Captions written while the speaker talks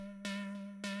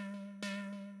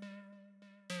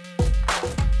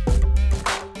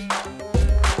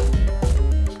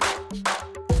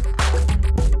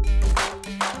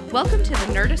Welcome to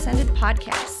the Nerd Ascended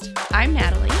podcast. I'm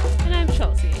Natalie. And I'm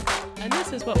Chelsea. And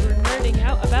this is what we're nerding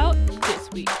out about this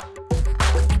week.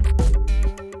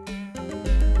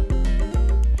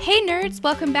 Hey nerds,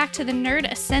 welcome back to the Nerd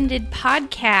Ascended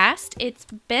podcast. It's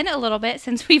been a little bit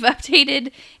since we've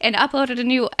updated and uploaded a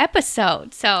new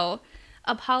episode, so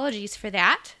apologies for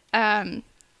that.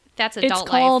 That's adult life. It's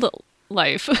called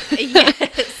life.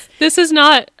 Yes. This is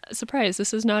not, surprise,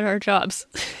 this is not our jobs.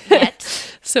 Yet.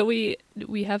 So we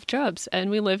have jobs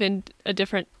and we live in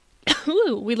different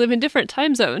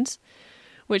time zones,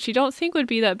 which you don't think would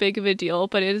be that big of a deal,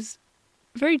 but it is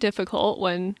very difficult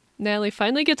when Natalie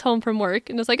finally gets home from work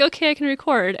and is like, okay, I can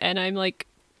record. And I'm like,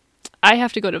 I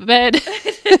have to go to bed.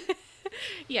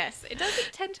 Yes, it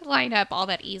doesn't tend to line up all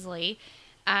that easily.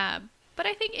 But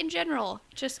I think in general,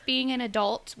 just being an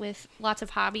adult with lots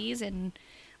of hobbies and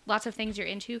lots of things you're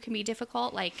into can be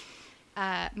difficult. Like,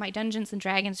 my Dungeons and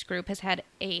Dragons group has had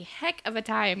a heck of a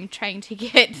time trying to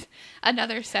get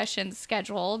another session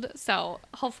scheduled. So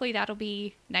hopefully that'll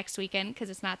be next weekend, because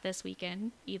it's not this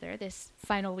weekend either, this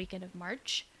final weekend of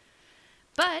March.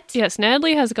 But Yes,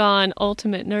 Natalie has gone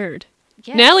ultimate nerd.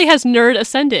 yes, Natalie has nerd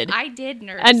ascended I did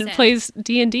nerd and ascend. plays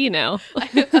D&D now.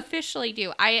 I officially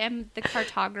do. I am the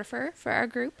cartographer for our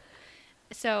group.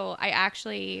 So I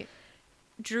actually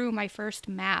drew my first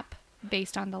map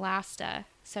based on the last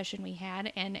session we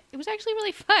had, and it was actually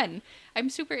really fun. I'm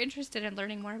super interested in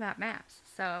learning more about maps.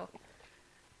 So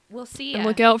we'll see. And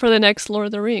look out for the next Lord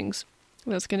of the Rings.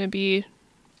 That's going to be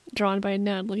drawn by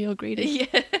Natalie O'Grady.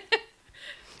 Yeah.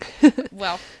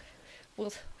 Well,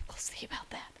 we'll see about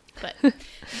that.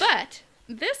 But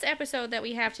this episode that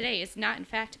we have today is not, in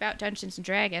fact, about Dungeons and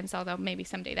Dragons, although maybe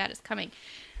someday that is coming.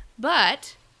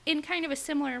 But in kind of a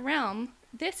similar realm,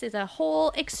 this is a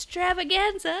whole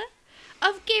extravaganza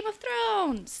of Game of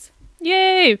Thrones.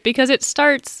 Yay! Because it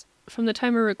starts from the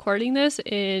time we're recording this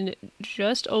in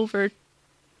just over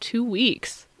 2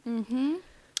 weeks. Mm-hmm.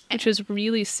 Which is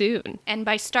really soon. And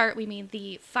by start, we mean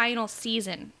the final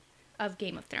season of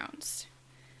Game of Thrones.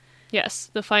 Yes,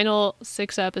 the final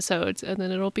 6 episodes, and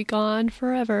then it'll be gone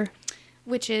forever.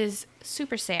 Which is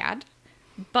super sad,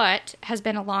 but has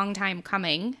been a long time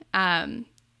coming.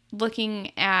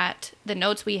 Looking at the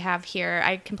notes we have here,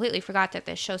 I completely forgot that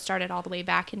this show started all the way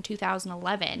back in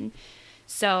 2011.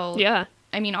 So, Yeah.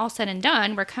 I mean, all said and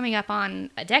done, we're coming up on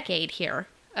a decade here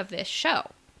of this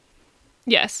show.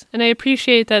 Yes, and I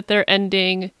appreciate that they're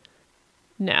ending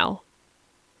now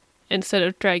instead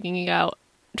of dragging it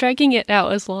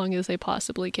out as long as they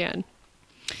possibly can.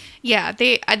 Yeah,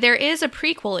 there is a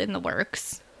prequel in the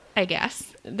works, I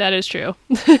guess. That is true.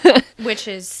 Which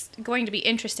is going to be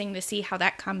interesting to see how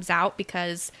that comes out,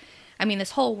 because, I mean,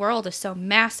 this whole world is so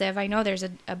massive. I know there's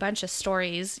a bunch of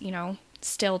stories,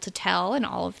 still to tell and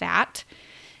all of that.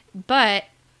 But,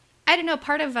 I don't know,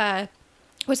 part of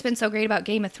what's been so great about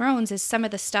Game of Thrones is some of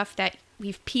the stuff that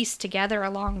we've pieced together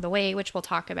along the way, which we'll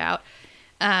talk about.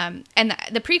 And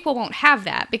the prequel won't have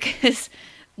that, because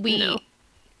we're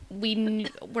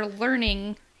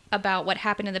learning about what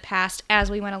happened in the past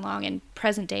as we went along in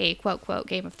present day, quote, quote,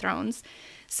 Game of Thrones.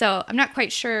 So I'm not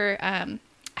quite sure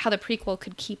how the prequel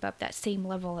could keep up that same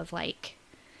level of,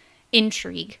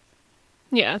 intrigue.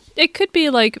 Yeah, it could be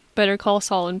like Better Call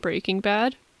Saul and Breaking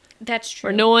Bad. That's true.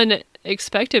 Where no one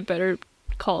expected Better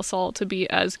Call Saul to be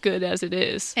as good as it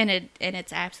is. And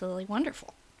it's absolutely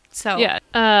wonderful. So yeah.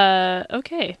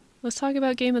 Okay. Let's talk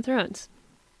about Game of Thrones.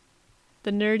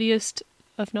 The nerdiest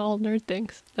of all nerd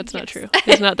things. That's not true.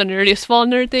 It's not the nerdiest of all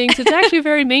nerd things. It's actually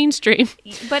very mainstream.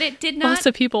 But it did not. Lots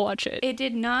of people watch it. It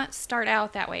did not start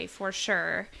out that way, for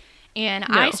sure. And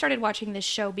No. I started watching this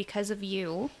show because of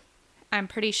you. I'm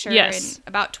pretty sure Yes. in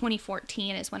about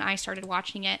 2014 is when I started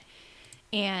watching it.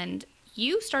 And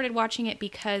you started watching it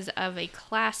because of a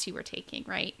class you were taking,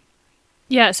 right?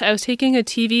 Yes, I was taking a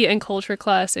TV and culture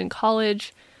class in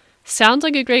college. Sounds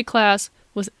like a great class.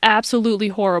 Was absolutely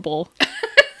horrible.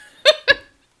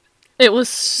 It was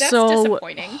so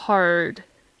disappointing. hard.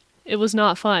 It was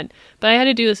not fun. But I had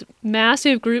to do this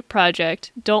massive group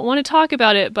project. Don't want to talk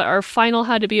about it, but our final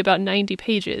had to be about 90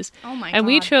 pages. Oh my And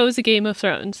we God. chose a Game of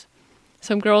Thrones.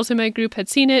 Some girls in my group had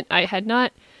seen it. I had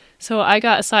not. So I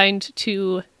got assigned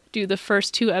to do the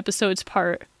first 2 episodes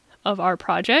part of our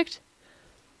project.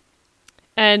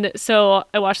 And so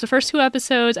I watched the first 2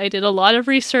 episodes. I did a lot of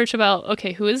research about,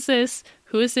 okay, who is this?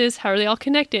 Who is this? How are they all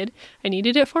connected? I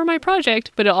needed it for my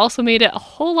project, but it also made it a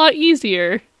whole lot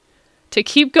easier to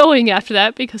keep going after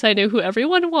that, because I knew who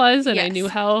everyone was, and I Yes.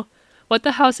 knew what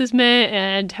the houses meant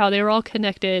and how they were all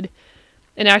connected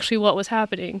and actually what was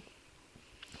happening.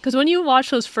 Because when you watch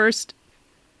those first,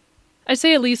 I'd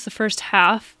say at least the first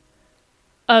half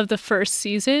of the first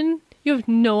season, you have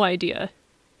no idea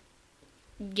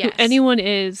Yes. who anyone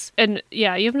is. And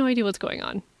yeah, you have no idea what's going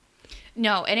on.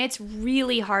 No, and it's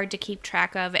really hard to keep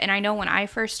track of. And I know when I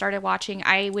first started watching,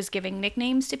 I was giving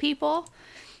nicknames to people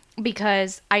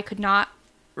because I could not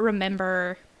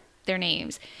remember their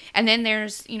names. And then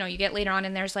there's, you get later on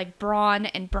and there's like Braun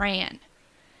and Bran.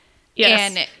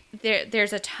 Yes. And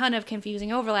there's a ton of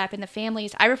confusing overlap in the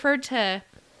families. I referred to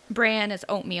Bran as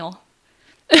oatmeal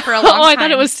for a long time. Oh, I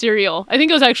thought it was cereal. I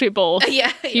think it was actually both.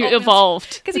 Yeah. He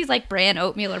evolved. Because he's like Bran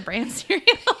oatmeal or Bran cereal.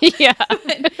 Yeah.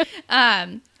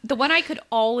 The one I could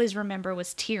always remember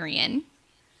was Tyrion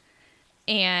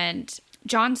and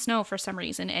Jon Snow for some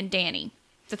reason and Dany.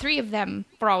 The three of them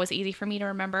were always easy for me to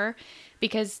remember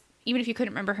because even if you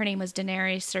couldn't remember her name was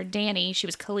Daenerys or Dany, she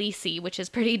was Khaleesi, which is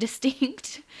pretty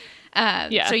distinct.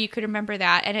 Yeah. So you could remember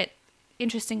that. And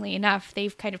interestingly enough,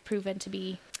 they've kind of proven to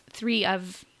be three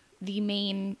of the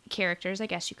main characters, I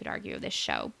guess you could argue, of this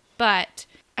show. But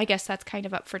I guess that's kind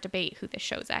of up for debate who this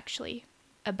show's actually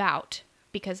about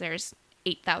because there's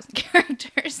 8,000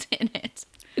 characters in it.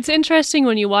 It's interesting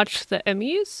when you watch the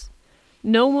Emmys.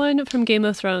 No one from Game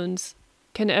of Thrones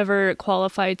can ever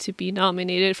qualify to be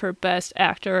nominated for Best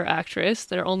Actor or Actress.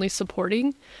 They're only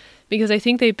supporting because I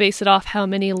think they base it off how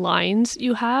many lines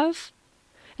you have,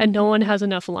 and no one has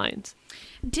enough lines.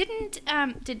 Did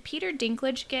Peter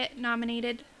Dinklage get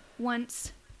nominated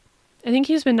once? I think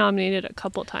he's been nominated a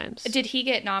couple times. Did he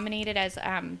get nominated as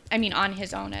on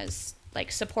his own as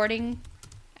like supporting,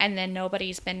 and then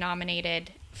nobody's been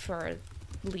nominated for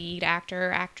lead actor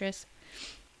or actress?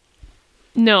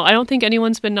 No, I don't think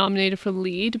anyone's been nominated for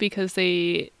lead because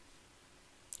they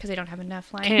don't have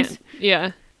enough lines. can't.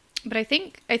 Yeah. But I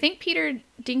think Peter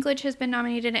Dinklage has been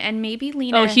nominated, and maybe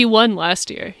Lena. Oh, he won last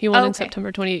year. He won in Okay.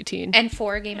 September 2018. And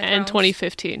for Game of Thrones. And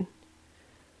 2015.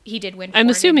 He did win. I'm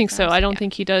for assuming Game of so. Thrones, I don't yeah.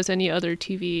 think he does any other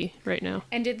TV right now.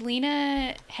 And did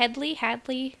Lena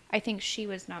Hadley? I think she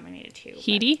was nominated too.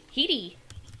 Headey?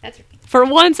 That's her. For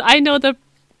once, I know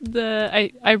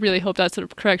I really hope that's the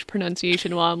correct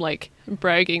pronunciation while I'm like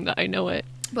bragging that I know it.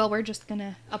 Well, we're just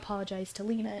gonna apologize to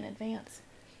Lena in advance.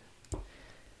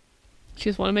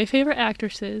 She's one of my favorite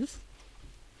actresses.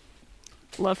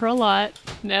 Love her a lot.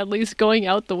 Natalie's going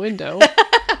out the window.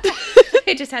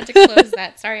 I just had to close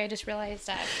that. Sorry, I just realized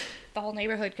the whole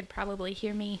neighborhood could probably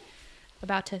hear me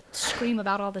about to scream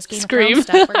about all this Game of Thrones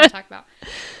stuff we're going to talk about.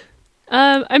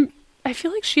 I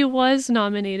feel like she was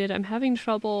nominated. I'm having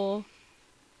trouble.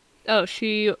 Oh,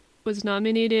 she was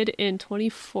nominated in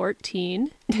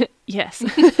 2014. Yes.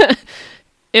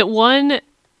 It won.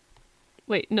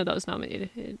 Wait, no, that was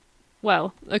nominated.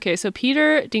 Wow. Okay, so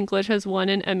Peter Dinklage has won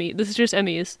an Emmy. This is just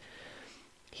Emmys.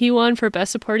 He won for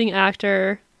Best Supporting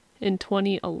Actor in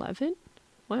 2011.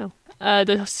 Wow.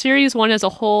 The series won as a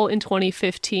whole in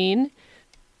 2015.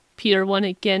 Peter won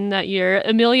again that year.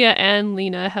 Emilia and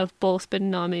Lena have both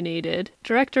been nominated.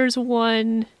 Directors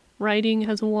won. Writing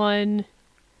has won.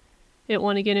 It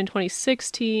won again in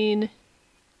 2016.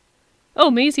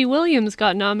 Oh, Maisie Williams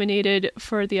got nominated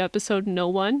for the episode No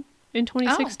One in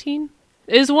 2016.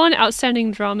 It has won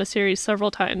Outstanding Drama Series several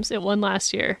times. It won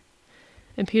last year.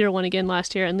 And Peter won again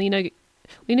last year. And Lena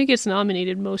gets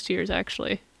nominated most years,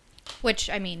 actually. Which,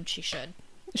 I mean, she should.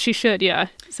 She should, yeah.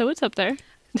 So it's up there.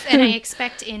 And I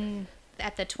expect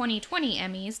at the 2020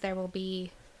 Emmys, there will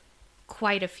be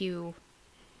quite a few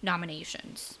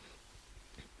nominations.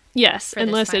 Yes,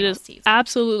 unless it is season.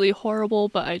 absolutely horrible,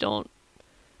 but I don't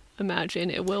imagine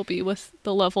it will be with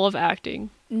the level of acting.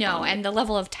 No, and the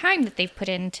level of time that they've put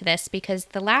into this, because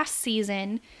the last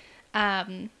season,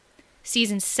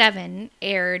 season 7,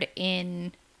 aired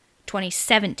in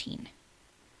 2017.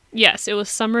 Yes, it was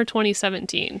summer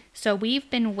 2017. So we've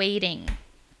been waiting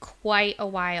quite a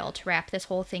while to wrap this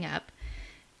whole thing up.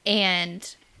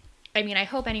 And, I mean, I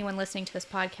hope anyone listening to this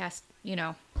podcast,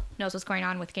 knows what's going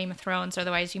on with Game of Thrones.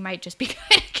 Otherwise, you might just be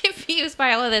kind of confused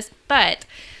by all of this. But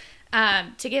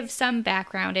to give some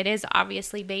background, it is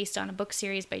obviously based on a book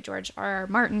series by George R.R.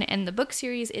 Martin, and the book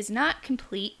series is not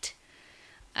complete.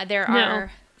 There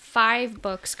are 5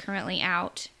 books currently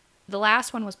out. The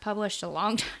last one was published a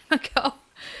long time ago.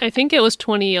 I think it was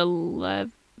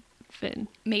 2011.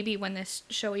 Maybe when this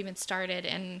show even started.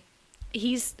 And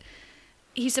he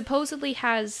supposedly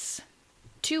has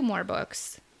 2 more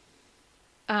books,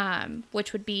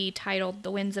 which would be titled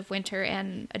The Winds of Winter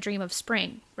and A Dream of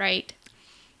Spring, right?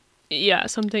 Yeah,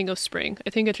 Something of Spring. I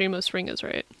think A Dream of Spring is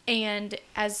right. And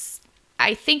as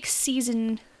I think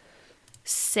season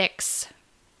 6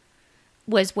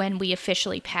 was when we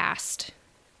officially passed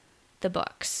the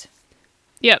books.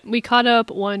 Yeah, we caught up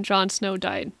when Jon Snow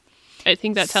died. I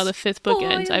think that's how the 5th book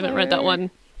ends. I haven't read that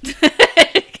one.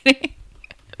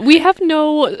 we have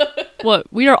no,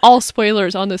 we are all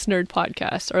spoilers on this nerd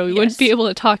podcast, or we wouldn't be able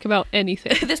to talk about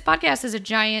anything. This podcast is a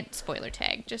giant spoiler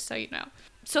tag, just so you know.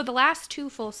 So the last 2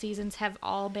 full seasons have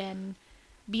all been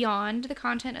beyond the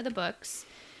content of the books.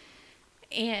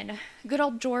 And good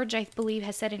old George, I believe,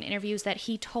 has said in interviews that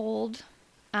he told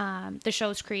the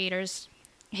show's creators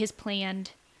his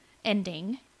planned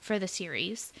ending for the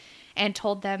series and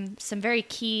told them some very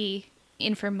key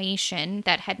information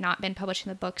that had not been published in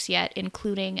the books yet,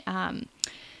 including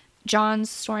John's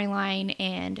storyline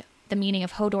and the meaning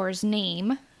of Hodor's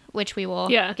name, which we will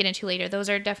get into later. Those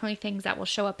are definitely things that will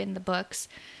show up in the books.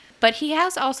 But he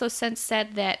has also since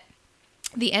said that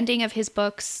the ending of his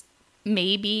books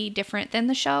may be different than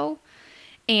the show.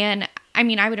 And I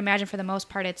mean, I would imagine for the most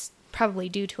part, it's probably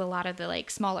due to a lot of the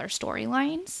like smaller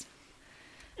storylines.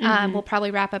 We'll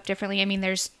probably wrap up differently. I mean,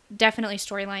 there's definitely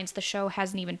storylines the show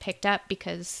hasn't even picked up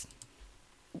because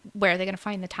where are they going to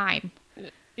find the time?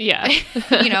 Yeah.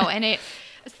 You know, and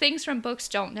things from books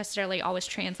don't necessarily always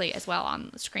translate as well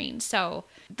on the screen. So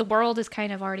the world is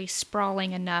kind of already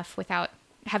sprawling enough without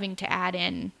having to add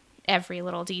in every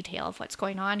little detail of what's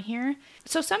going on here.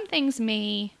 So some things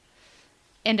may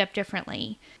end up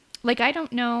differently. Like, I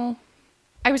don't know.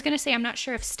 I was going to say, I'm not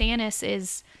sure if Stannis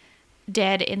is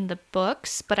dead in the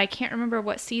books, but I can't remember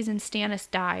what season Stannis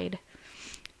died.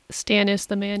 Stannis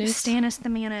the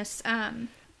Manus.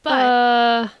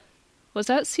 But was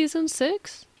that season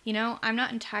 6? You know, I'm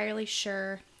not entirely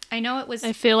sure. I know it was.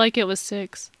 I feel like it was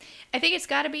 6. I think it's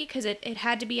got to be because it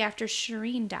had to be after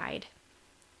Shireen died.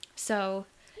 So,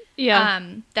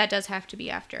 that does have to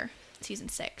be after season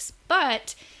 6.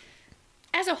 But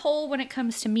as a whole, when it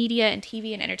comes to media and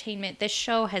TV and entertainment, this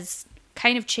show has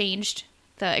kind of changed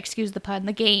excuse the pun,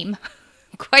 the game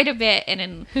quite a bit and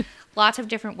in lots of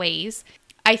different ways.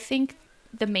 I think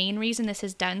the main reason this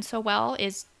has done so well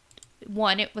is,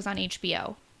 one, it was on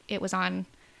HBO. It was on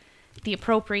the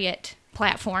appropriate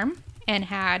platform and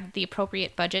had the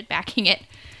appropriate budget backing it.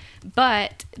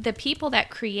 But the people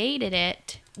that created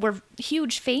it were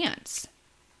huge fans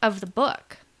of the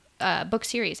book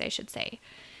series, I should say.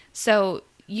 So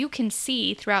you can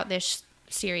see throughout this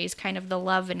series kind of the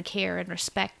love and care and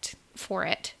respect for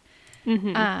it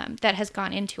that has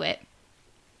gone into it.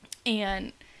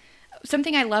 And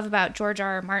something I love about George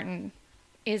R.R. Martin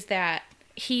is that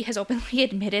he has openly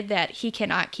admitted that he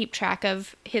cannot keep track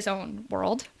of his own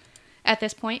world at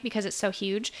this point because it's so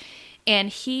huge. And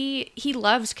he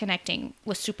loves connecting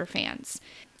with super fans.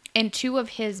 And 2 of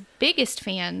his biggest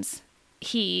fans,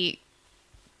 he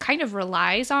kind of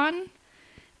relies on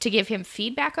to give him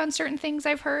feedback on certain things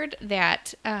I've heard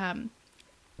that,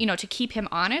 to keep him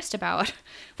honest about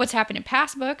what's happened in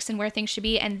past books and where things should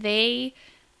be. And they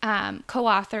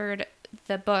co-authored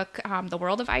the book, The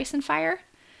World of Ice and Fire,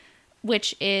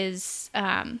 which is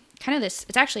kind of this,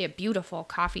 it's actually a beautiful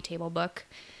coffee table book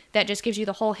that just gives you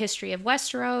the whole history of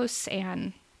Westeros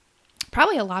and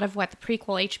probably a lot of what the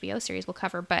prequel HBO series will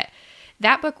cover. But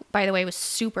that book, by the way, was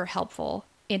super helpful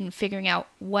in figuring out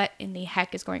what in the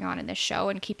heck is going on in this show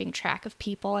and keeping track of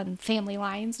people and family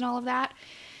lines and all of that.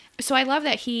 So I love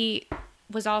that he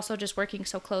was also just working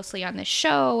so closely on this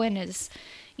show and is,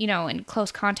 in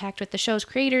close contact with the show's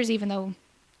creators, even though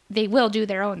they will do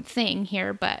their own thing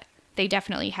here, but they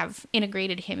definitely have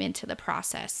integrated him into the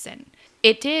process. And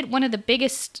it did, one of the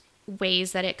biggest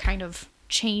ways that it kind of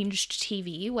changed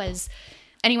TV was,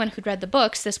 anyone who'd read the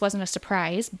books, this wasn't a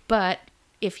surprise, but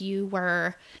if you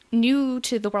were new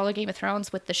to the world of Game of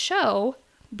Thrones with the show,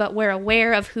 but were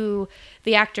aware of who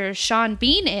the actor Sean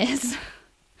Bean is,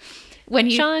 when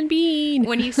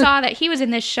you saw that he was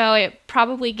in this show, it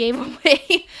probably gave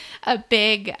away a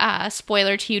big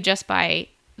spoiler to you just by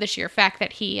the sheer fact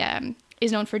that he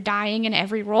is known for dying in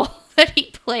every role that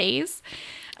he plays.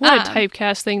 What a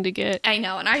typecast thing to get. I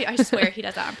know, and I swear he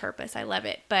does that on purpose. I love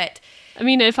it. But I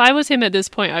mean, if I was him at this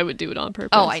point, I would do it on purpose.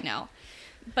 Oh, I know.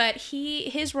 But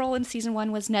his role in season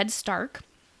 1 was Ned Stark.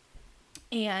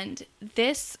 And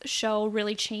this show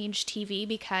really changed TV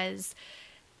because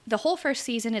the whole first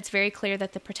season, it's very clear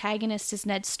that the protagonist is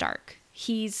Ned Stark.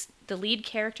 He's the lead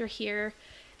character here.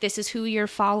 This is who you're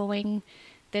following.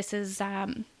 This is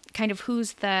kind of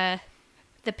who's the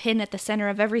pin at the center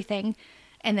of everything.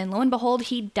 And then lo and behold,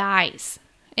 he dies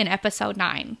in episode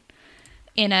 9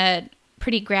 in a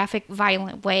pretty graphic,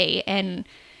 violent way. And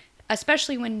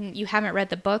especially when you haven't read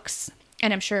the books,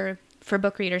 and I'm sure for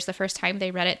book readers the first time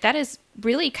they read it, that is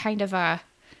really kind of a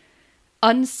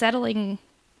unsettling,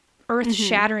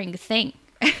 earth-shattering thing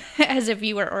as a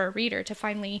viewer or a reader to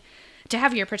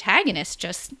have your protagonist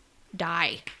just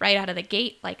die right out of the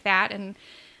gate like that. And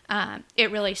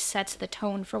it really sets the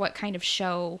tone for what kind of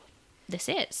show this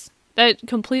is. that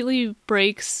completely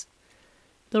breaks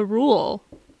the rule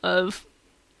of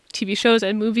TV shows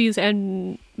and movies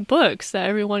and books that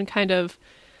everyone kind of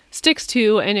sticks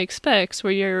to and expects,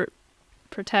 where your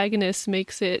protagonist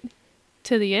makes it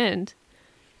to the end.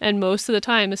 And most of the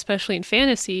time, especially in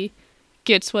fantasy,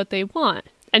 gets what they want.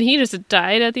 And he just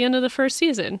died at the end of the first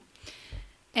season.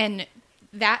 And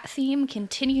that theme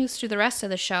continues through the rest of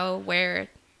the show, where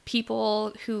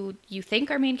people who you think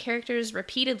are main characters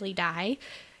repeatedly die.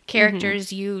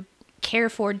 Characters you care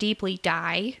for deeply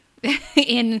die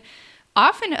in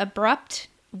often abrupt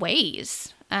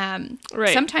ways. Right.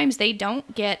 Sometimes they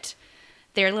don't get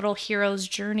their little hero's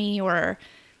journey or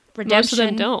redemption. Most of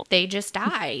them don't. They just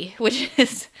die, which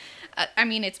is, I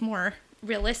mean, it's more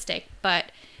realistic,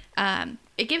 but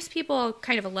it gives people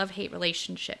kind of a love-hate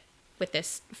relationship with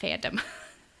this fandom,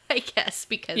 I guess,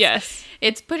 because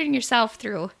it's putting yourself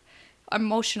through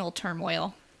emotional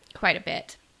turmoil quite a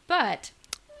bit. But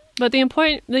the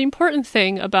important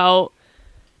thing about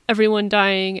everyone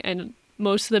dying, and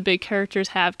most of the big characters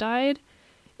have died,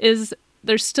 is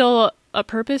there's still a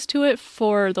purpose to it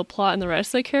for the plot and the rest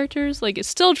of the characters. Like, it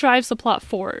still drives the plot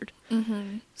forward.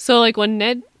 So, like, when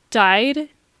Ned died,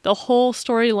 the whole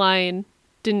storyline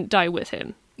didn't die with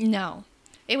him. No.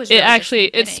 It was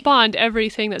it spawned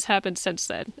everything that's happened since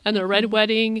then. And the Red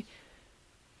Wedding,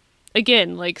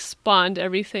 again, like, spawned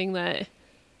everything that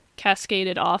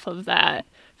cascaded off of that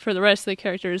for the rest of the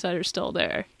characters that are still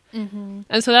there. And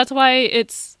so that's why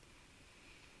it's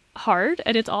hard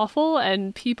and it's awful,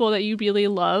 and people that you really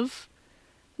love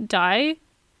die.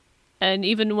 And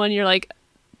even when you're like,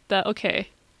 okay,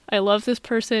 I love this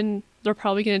person, they're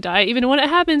probably going to die. Even when it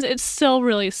happens, it still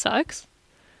really sucks.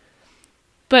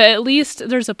 But at least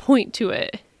there's a point to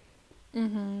it.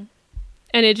 And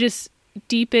it just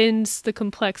deepens the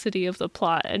complexity of the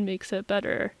plot and makes it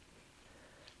better.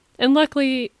 And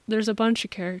luckily, there's a bunch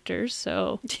of characters,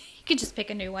 so... You could just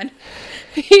pick a new one.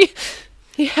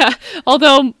 Yeah,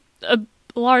 although a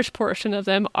large portion of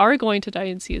them are going to die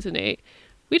in Season 8.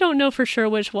 We don't know for sure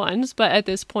which ones, but at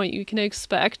this point you can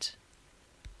expect...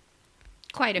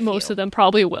 Quite a few. Most of them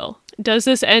probably will. Does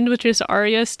this end with just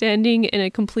Arya standing in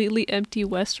a completely empty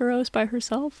Westeros by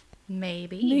herself?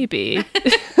 Maybe.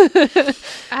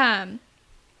 The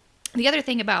other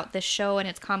thing about this show and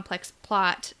its complex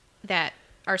plot that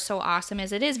are so awesome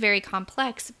is it is very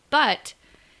complex, but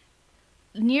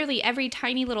nearly every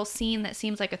tiny little scene that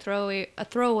seems like a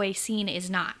throwaway scene is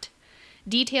not.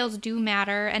 Details do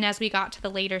matter, and as we got to the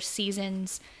later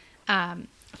seasons,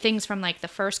 things from like the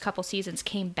first couple seasons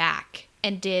came back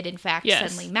and did in fact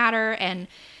suddenly matter. And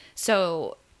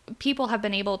so people have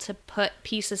been able to put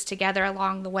pieces together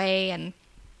along the way, and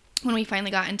when we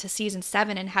finally got into season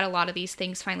 7 and had a lot of these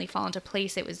things finally fall into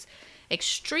place, it was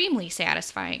extremely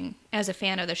satisfying as a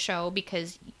fan of the show,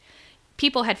 because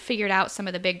people had figured out some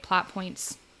of the big plot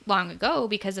points long ago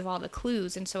because of all the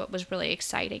clues, and so it was really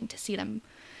exciting to see them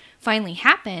finally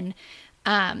happen.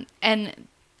 And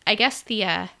I guess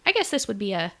this would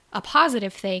be a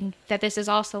positive thing, that this has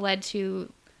also led to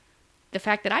the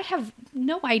fact that I have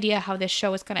no idea how this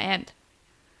show is going to end.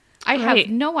 I have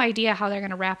no idea how they're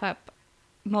going to wrap up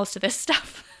most of this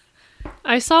stuff.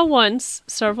 I saw once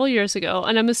several years ago,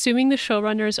 and I'm assuming the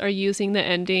showrunners are using the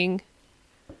ending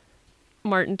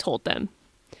Martin told them.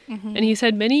 And he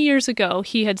said many years ago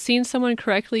he had seen someone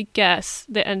correctly guess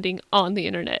the ending on the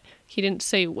internet. He didn't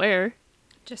say where.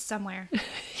 Just somewhere.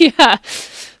 Yeah.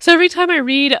 So every time I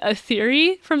read a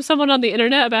theory from someone on the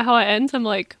internet about how it ends, I'm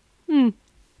like,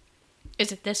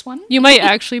 Is it this one? You might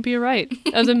actually be right.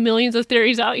 Of the millions of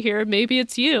theories out here, maybe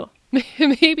it's you.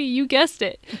 Maybe you guessed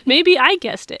it. Maybe I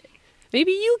guessed it.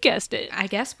 Maybe you guessed it. I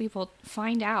guess we will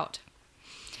find out.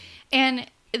 And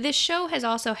this show has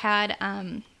also had,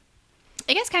 I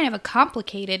guess, kind of a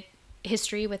complicated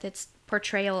history with its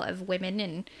portrayal of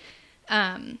women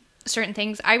and certain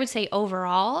things. I would say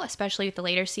overall, especially with the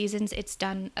later seasons, it's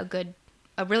done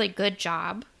a really good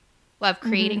job of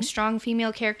creating strong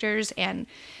female characters. And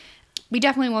we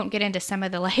definitely won't get into some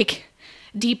of the like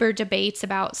deeper debates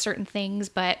about certain things,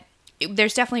 but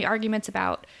there's definitely arguments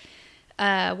about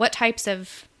what types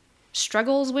of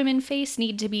struggles women face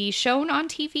need to be shown on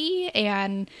TV,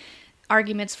 and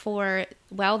arguments for,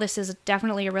 well, this is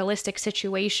definitely a realistic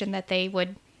situation that they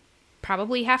would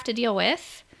probably have to deal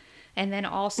with. And then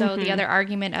also the other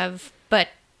argument of, but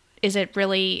is it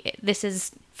really, this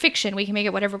is fiction, we can make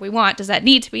it whatever we want. Does that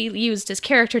need to be used as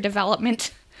character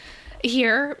development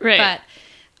here? Right. But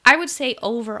I would say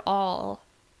overall,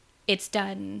 it's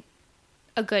done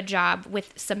a good job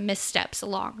with some missteps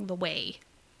along the way.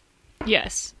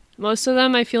 Yes. Most of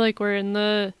them I feel like were in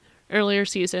the earlier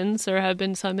seasons. There have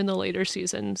been some in the later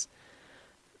seasons.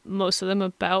 Most of them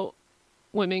about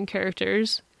women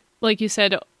characters. Like you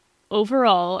said,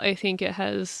 overall, I think it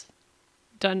has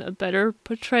done a better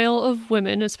portrayal of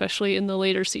women, especially in the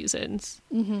later seasons,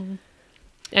 and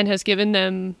has given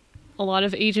them a lot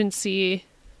of agency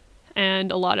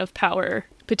and a lot of power,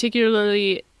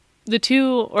 particularly the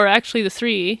two, or actually the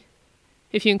three,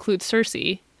 if you include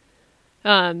Cersei.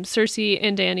 Cersei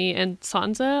and Dany and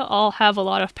Sansa all have a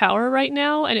lot of power right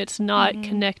now, and it's not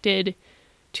connected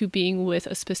to being with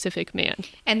a specific man.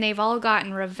 And they've all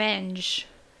gotten revenge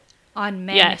on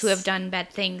men who have done bad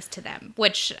things to them,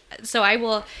 so I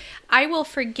will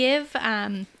forgive.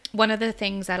 One of the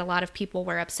things that a lot of people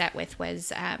were upset with was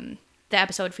the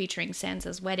episode featuring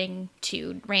Sansa's wedding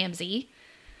to Ramsay.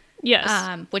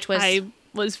 Yes. Which was, I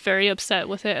was very upset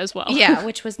with it as well. Yeah,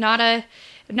 which was not a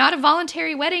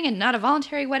voluntary wedding and not a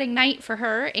voluntary wedding night for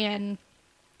her. And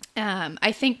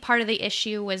I think part of the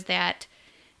issue was that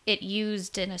it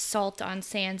used an assault on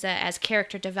Sansa as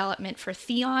character development for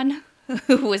Theon,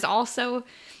 who was also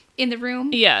in the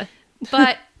room. Yeah.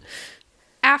 But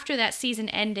after that season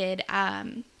ended,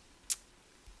 I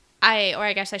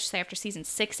guess I should say after season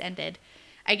 6 ended,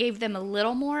 I gave them a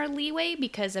little more leeway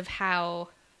because of how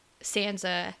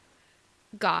Sansa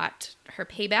got her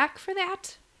payback for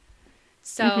that.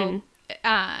 So,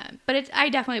 but I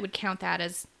definitely would count that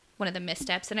as one of the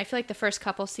missteps. And I feel like the first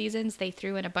couple seasons, they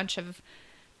threw in a bunch of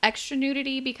extra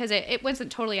nudity because it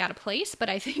wasn't totally out of place, but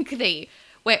I think they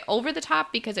went over the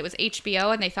top because it was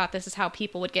HBO and they thought this is how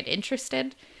people would get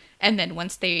interested. And then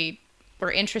once they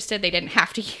were interested, they didn't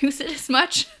have to use it as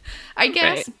much, I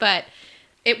guess. Right. But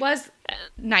it was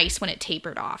nice when it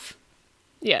tapered off.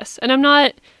 Yes. And I'm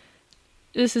not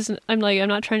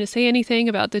trying to say anything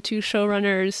about the two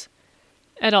showrunners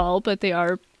at all, but they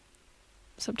are,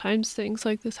 sometimes things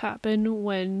like this happen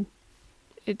when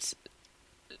it's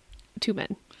two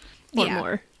men or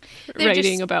more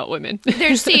writing about women. They're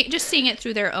just seeing it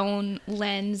through their own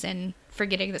lens and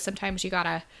forgetting that sometimes you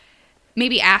gotta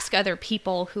maybe ask other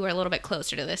people who are a little bit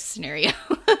closer to this scenario.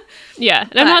 Yeah,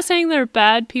 and I'm not saying they're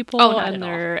bad people and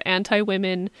they're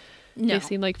anti-women. No. They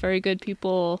seem like very good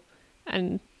people,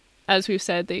 and as we've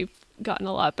said, they've gotten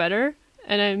a lot better.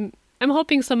 And I'm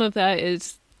hoping some of that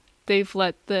is they've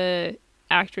let the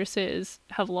actresses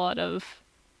have a lot of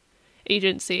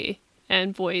agency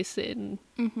and voice in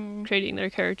creating their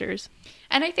characters.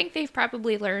 And I think they've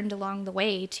probably learned along the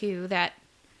way, too, that,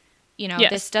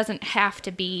 this doesn't have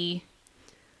to be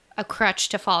a crutch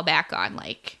to fall back on.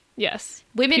 Like, yes,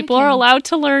 people are allowed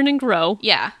to learn and grow.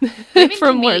 Yeah.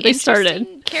 From where they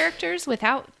started. Characters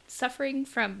without suffering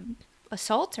from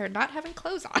assault or not having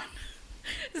clothes on.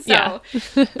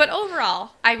 But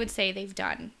overall, I would say they've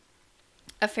done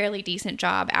a fairly decent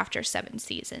job after 7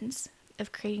 seasons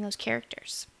of creating those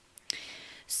characters.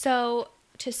 So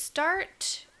to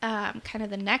start kind of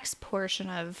the next portion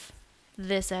of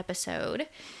this episode,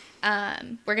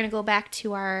 we're going to go back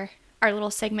to our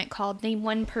little segment called Name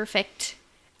One Perfect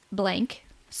Blank.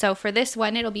 So for this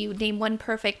one, it'll be Name One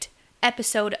Perfect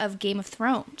Episode of Game of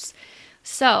Thrones.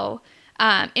 So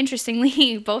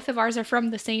interestingly, both of ours are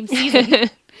from the same season.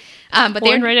 But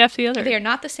one right after the other. They are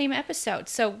not the same episode.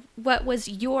 So what was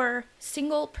your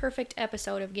single perfect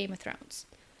episode of Game of Thrones?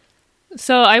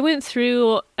 So I went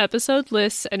through episode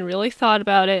lists and really thought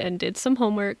about it and did some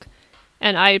homework.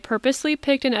 And I purposely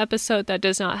picked an episode that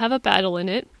does not have a battle in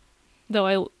it. Though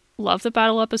I love the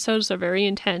battle episodes. They're very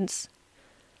intense.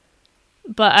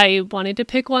 But I wanted to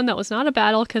pick one that was not a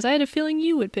battle because I had a feeling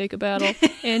you would pick a battle.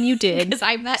 And you did. Because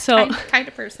I'm that kind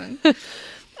of person.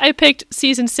 I picked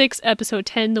season 6, episode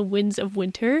 10, The Winds of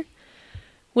Winter.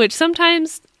 Which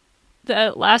sometimes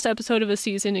the last episode of a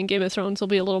season in Game of Thrones will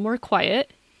be a little more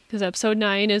quiet. Because episode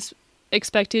 9 is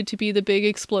expected to be the big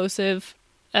explosive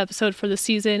episode for the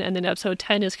season. And then episode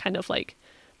 10 is kind of like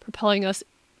propelling us,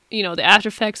 the after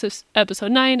effects of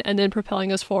episode 9 and then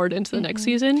propelling us forward into the next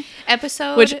season.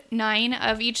 Episode 9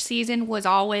 of each season was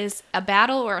always a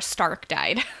battle or a Stark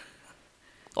died.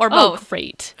 Or both. Oh,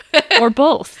 great. Or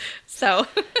both. So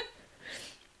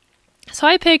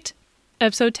I picked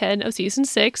episode 10 of season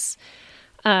 6,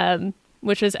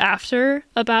 which is after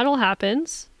a battle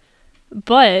happens.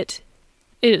 But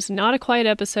it is not a quiet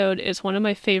episode. It's one of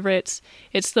my favorites.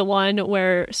 It's the one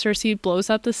where Cersei blows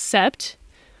up the Sept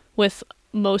with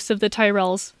most of the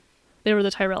Tyrells. They were the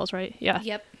Tyrells, right? Yeah.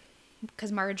 Yep.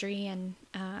 Because Marjorie and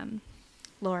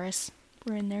Loras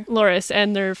were in there. Loras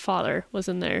and their father was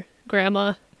in there.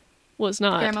 Grandma was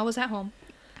not. Grandma was at home.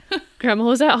 Grandma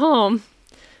was at home.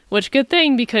 Which, good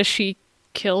thing, because she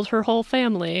killed her whole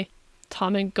family.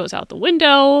 Tommen goes out the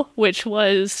window, which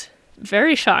was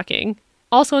very shocking.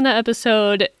 Also in that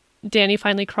episode, Dany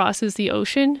finally crosses the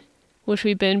ocean, which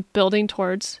we've been building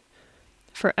towards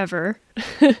forever.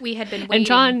 We had been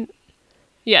waiting.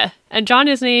 And Jon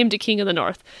is named King of the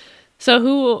North. So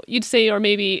who you'd say, or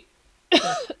maybe,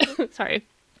 sorry.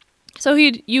 So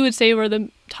you would say were the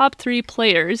top 3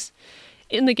 players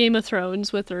in the Game of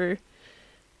Thrones with their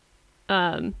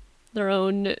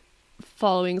own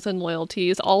followings and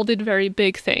loyalties, all did very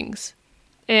big things.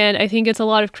 And I think it's a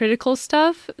lot of critical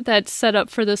stuff that's set up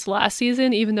for this last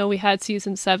season, even though we had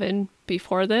season 7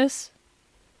 before this.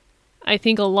 I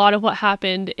think a lot of what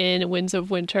happened in Winds of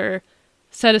Winter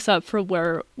set us up for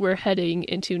where we're heading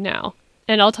into now.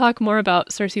 And I'll talk more about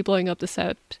Cersei blowing up the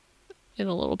Sept in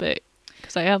a little bit,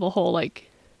 because I have a whole,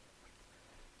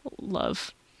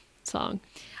 love song.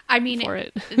 I mean, for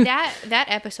it. that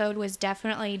episode was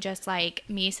definitely just like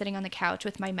me sitting on the couch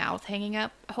with my mouth hanging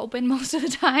up open most of the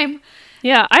time.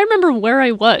 Yeah, I remember where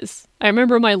I was. I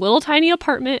remember my little tiny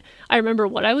apartment. I remember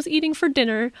what I was eating for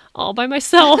dinner all by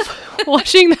myself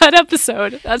watching that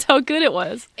episode. That's how good it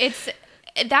was.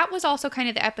 That was also kind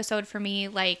of the episode for me.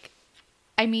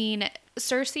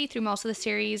 Cersei, through most of the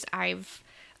series, I've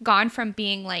gone from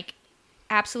being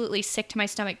absolutely sick to my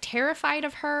stomach, terrified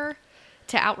of her,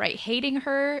 to outright hating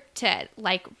her, to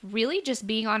really just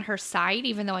being on her side,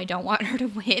 even though I don't want her to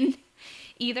win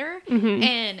either. Mm-hmm.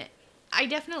 And I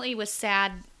definitely was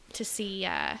sad to see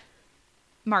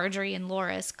Marjorie and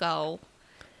Loras go.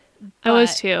 I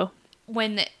was too.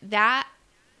 When that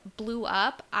blew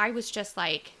up, I was just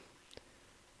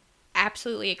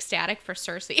absolutely ecstatic for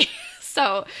Cersei.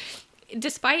 So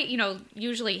despite,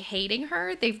 usually hating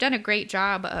her, they've done a great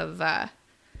job of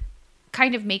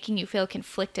kind of making you feel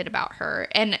conflicted about her.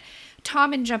 And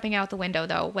Tommen jumping out the window,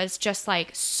 though, was just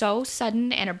so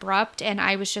sudden and abrupt. And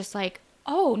I was just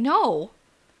oh no,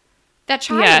 that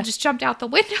child just jumped out the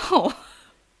window.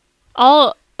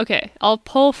 I'll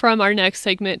pull from our next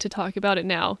segment to talk about it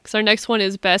now, because our next one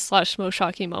is best/most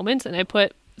shocking moments, and I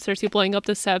put Cersei blowing up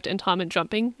the Sept and Tommen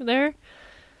jumping there,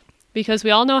 because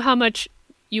we all know how much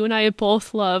you and I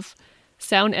both love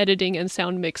sound editing and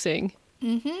sound mixing.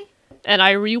 Mm-hmm. And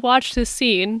I rewatched this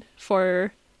scene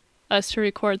for us to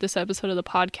record this episode of the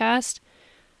podcast,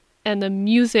 and the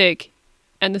music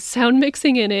and the sound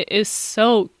mixing in it is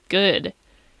so good.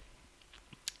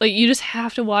 You just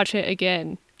have to watch it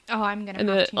again. Oh, I'm gonna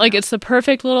have to now. It's the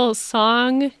perfect little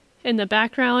song in the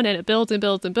background, and it builds and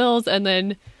builds and builds, and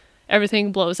then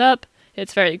everything blows up.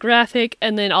 It's very graphic,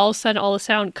 and then all of a sudden, all the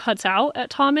sound cuts out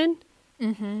at Tommen,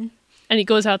 mm-hmm. and he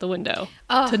goes out the window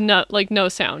to no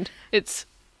sound. It's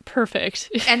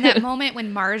perfect. And that moment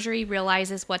when Marjorie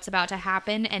realizes what's about to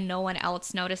happen and no one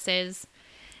else notices.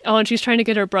 Oh, and she's trying to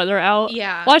get her brother out.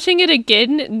 Yeah. Watching it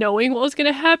again, knowing what was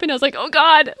going to happen, I was like, oh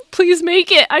God, please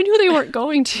make it. I knew they weren't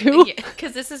going to.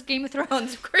 Because this is Game of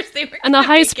Thrones. Of course they were. And the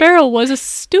High Sparrow was a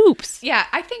Stoops. Yeah,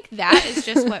 I think that is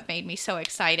just what made me so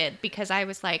excited, because I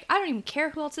was like, I don't even care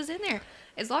who else is in there.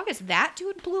 As long as that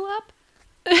dude blew up.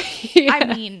 Yeah.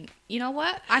 I mean, you know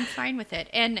what? I'm fine with it.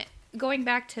 And going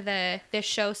back to this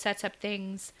show sets up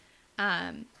things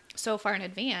so far in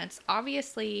advance.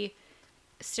 Obviously,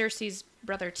 Cersei's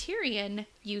brother Tyrion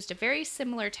used a very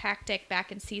similar tactic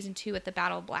back in season 2 at the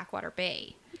Battle of Blackwater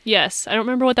Bay. Yes, I don't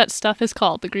remember what that stuff is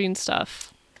called, the green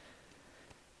stuff.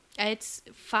 It's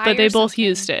fire. But they both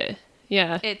used it.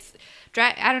 Yeah. It's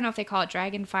I don't know if they call it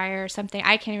dragon fire or something.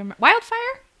 I can't remember.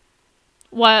 Wildfire?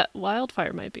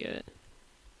 Wildfire might be it.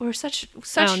 We're such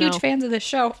huge fans of this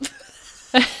show.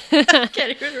 I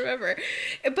can't even remember.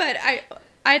 But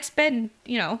it's been,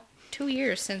 2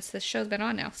 years since this show's been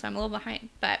on now, so I'm a little behind.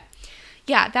 But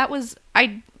yeah, that was,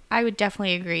 I would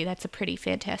definitely agree. That's a pretty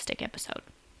fantastic episode.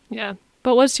 Yeah.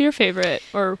 But what's your favorite,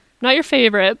 or not your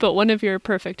favorite, but one of your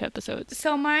perfect episodes?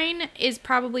 So mine is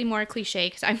probably more cliche,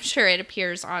 because I'm sure it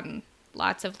appears on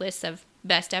lots of lists of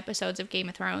best episodes of Game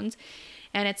of Thrones.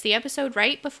 And it's the episode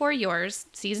right before yours,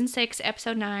 season 6,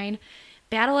 episode 9,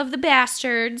 Battle of the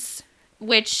Bastards,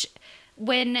 which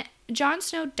when Jon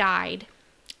Snow died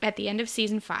at the end of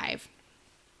season 5,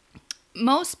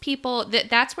 most people,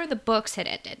 that's where the books had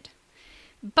ended.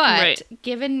 But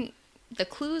given the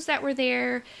clues that were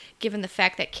there, given the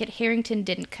fact that Kit Harington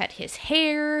didn't cut his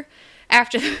hair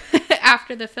after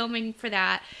the filming for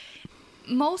that,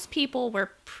 most people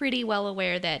were pretty well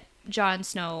aware that Jon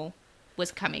Snow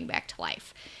was coming back to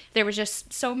life. There were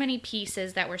just so many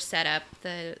pieces that were set up.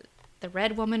 The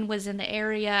Red Woman was in the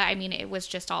area. I mean, it was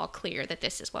just all clear that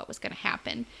this is what was going to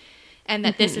happen. And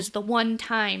that this is the one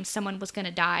time someone was going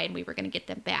to die and we were going to get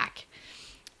them back.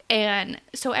 And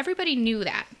so everybody knew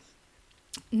that.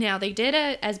 Now, they did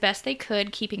as best they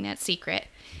could keeping that secret.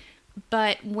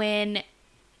 But when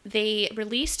they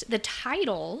released the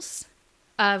titles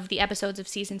of the episodes of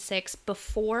season 6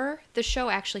 before the show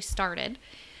actually started,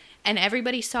 and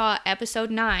everybody saw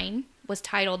episode 9 was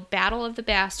titled Battle of the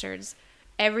Bastards,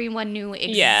 everyone knew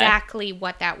exactly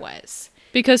what that was.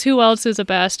 Because who else is a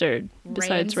bastard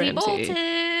besides Ramsay?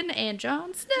 Bolton and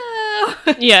Jon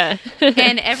Snow. Yeah.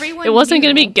 And everyone It wasn't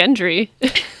knew. going to be Gendry.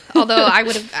 Although I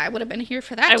would have been here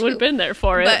for that too. I would have been there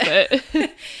for it.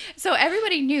 But So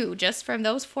everybody knew just from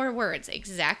those 4 words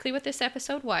exactly what this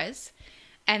episode was,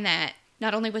 and that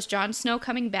not only was Jon Snow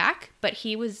coming back, but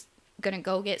he was going to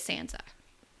go get Sansa.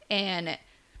 And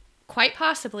quite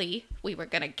possibly we were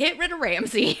going to get rid of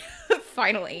Ramsay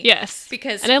finally. Yes.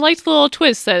 Because and I liked the little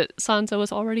twist that Sansa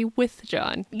was already with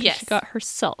Jon. Yes. She got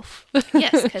herself.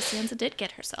 Yes, because Sansa did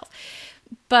get herself.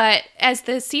 But as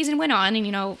the season went on,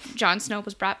 and Jon Snow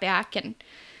was brought back, and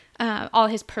all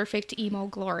his perfect emo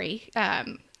glory,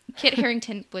 Kit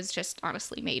Harington was just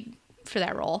honestly made for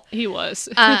that role. He was.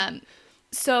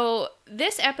 So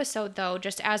this episode, though,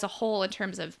 just as a whole, in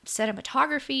terms of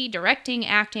cinematography, directing,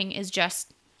 acting, is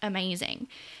just amazing.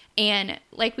 And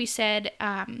like we said,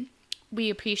 we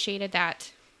appreciated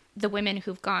that the women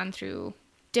who've gone through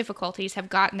difficulties have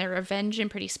gotten their revenge in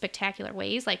pretty spectacular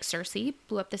ways, like Cersei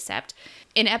blew up the Sept.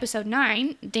 In episode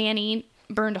 9, Dany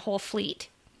burned a whole fleet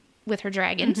with her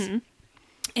dragons,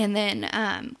 and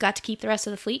then got to keep the rest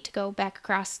of the fleet to go back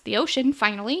across the ocean,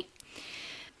 finally.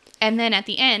 And then at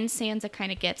the end, Sansa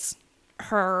kind of gets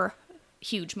her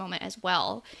huge moment as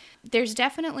well. There's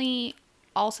definitely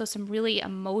also some really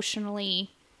emotionally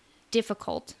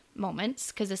difficult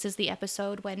moments, because this is the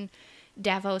episode when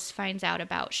Davos finds out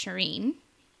about Shireen.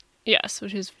 Yes,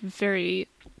 which is very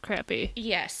crappy.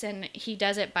 Yes, and he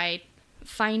does it by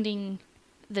finding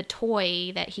the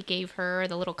toy that he gave her,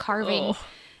 the little carving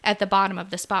at the bottom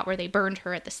of the spot where they burned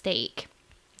her at the stake.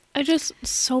 I just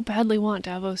so badly want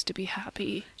Davos to be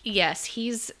happy. Yes,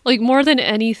 he's... Like, more than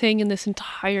anything in this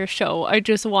entire show, I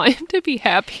just want him to be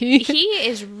happy. He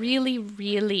is really,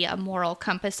 really a moral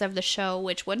compass of the show,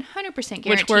 which 100% guarantees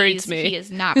Which worries me. he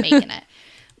is not making it.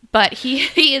 But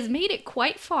he has made it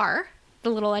quite far, the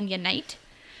Little Onion Knight.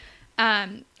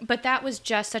 But that was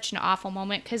just such an awful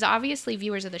moment, because obviously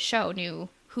viewers of the show knew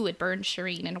who had burned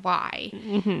Shireen and why.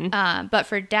 But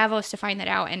for Davos to find that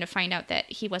out, and to find out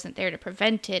that he wasn't there to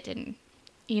prevent it, and,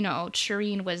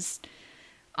 Shireen was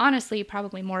honestly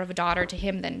probably more of a daughter to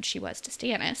him than she was to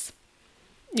Stannis.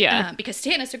 Yeah. Because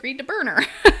Stannis agreed to burn her.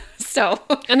 So...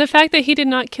 And the fact that he did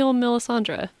not kill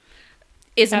Melisandre.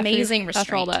 Is amazing restraint.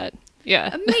 After all that.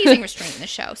 Yeah. Amazing restraint in the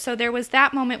show. So there was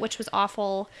that moment, which was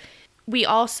awful. We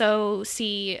also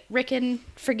see Rickon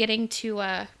forgetting to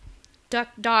duck,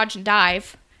 dodge, and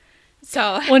dive.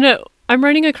 So when I'm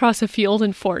running across a field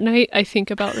in Fortnite, I think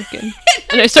about Rickon.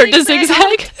 And I start to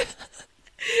zigzag.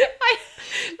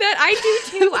 I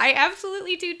do too. I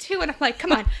absolutely do too. And I'm like,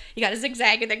 come on, you gotta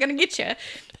zigzag and they're gonna get you.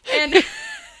 And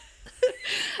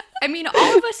I mean,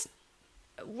 all of us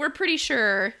were pretty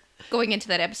sure going into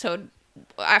that episode,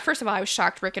 first of all, I was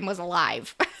shocked Rickon was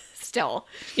alive still.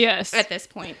 Yes. At this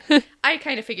point. I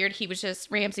kind of figured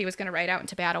Ramsay was going to ride out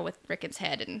into battle with Rickon's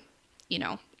head and,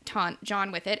 taunt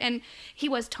Jon with it. And he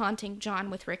was taunting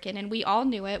Jon with Rickon, and we all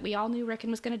knew it. We all knew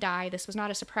Rickon was going to die. This was not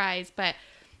a surprise, but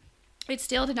it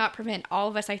still did not prevent all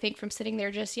of us, I think, from sitting there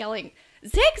just yelling,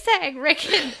 "Zigzag,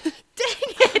 Rickon! Dang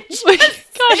it!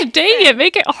 Gosh, dang it!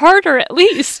 Make it harder at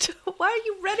least. Why are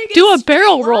you running? Do a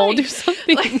barrel roll. Do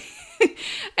something."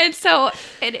 And so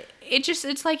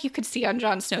it's like you could see on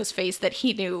Jon Snow's face that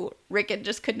he knew Rickon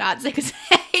just could not zigzag,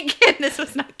 and this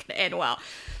was not going to end well.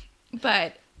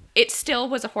 But it still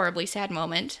was a horribly sad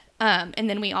moment. And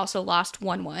then we also lost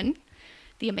 1-1,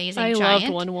 the amazing giant. I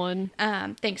loved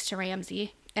 1-1. Thanks to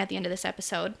Ramsay at the end of this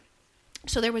episode.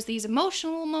 So there was these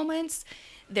emotional moments.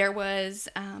 There was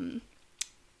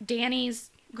Dany's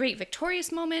great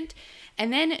victorious moment.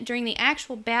 And then during the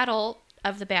actual battle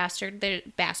of the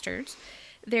bastards,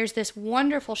 there's this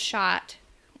wonderful shot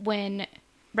when,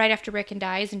 right after Rickon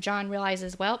dies and Jon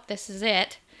realizes, well, this is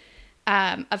it,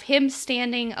 of him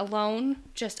standing alone,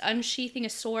 just unsheathing a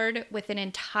sword with an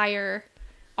entire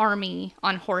army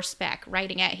on horseback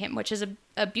riding at him, which is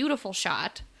a beautiful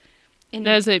shot.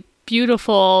 That is a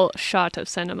beautiful shot of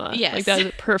cinema. Yes. Like, that is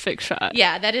a perfect shot.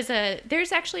 Yeah,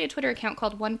 there's actually a Twitter account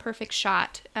called One Perfect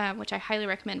Shot, which I highly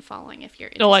recommend following if you're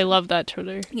interested. Oh, I love that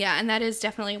Twitter. Yeah, and that is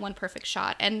definitely One Perfect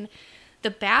Shot. And the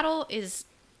battle is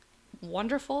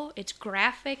wonderful. It's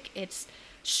graphic. It's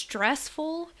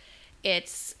stressful.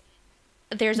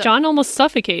 Jon almost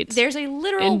suffocates. There's a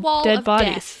literal wall of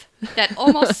death that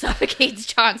almost suffocates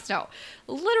Jon Snow.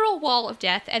 Literal wall of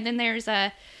death. And then there's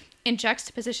in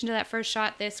juxtaposition to that first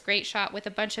shot, this great shot with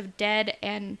a bunch of dead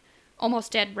and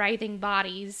almost dead writhing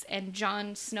bodies and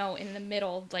Jon Snow in the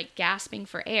middle, like gasping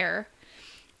for air.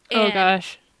 And oh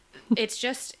gosh. It's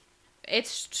just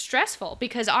it's stressful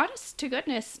because honest to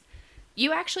goodness,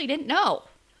 you actually didn't know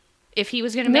if he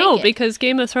was going to make it. No, because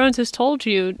Game of Thrones has told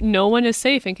you no one is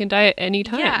safe and can die at any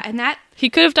time. Yeah, and that he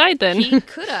could have died then. he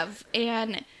could have.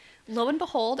 And lo and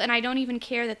behold, and I don't even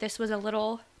care that this was a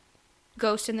little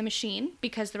ghost in the machine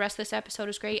because the rest of this episode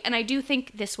is great. And I do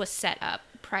think this was set up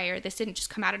prior. This didn't just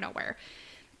come out of nowhere.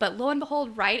 But lo and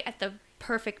behold, right at the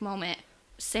perfect moment,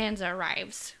 Sansa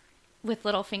arrives with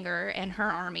Littlefinger and her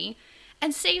army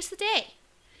and saves the day.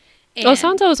 And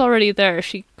Sansa was already there.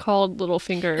 She called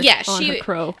Littlefinger on her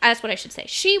crow. That's what I should say.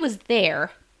 She was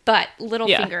there, but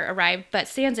Littlefinger arrived. But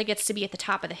Sansa gets to be at the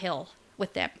top of the hill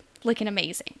with them, looking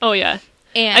amazing. Oh, yeah.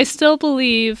 And I still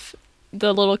believe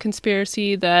the little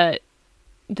conspiracy that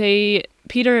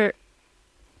Littlefinger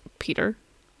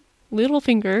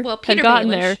had gotten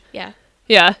Baelish, there. Yeah.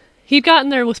 Yeah. He'd gotten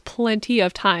there with plenty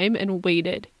of time and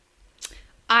waited.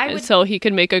 So he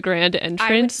could make a grand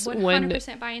entrance. I would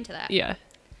 100% buy into that. Yeah.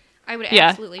 I would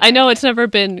absolutely I know it's never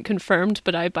been confirmed,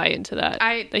 but I buy into that.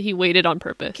 that he waited on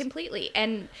purpose. Completely.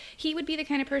 And he would be the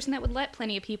kind of person that would let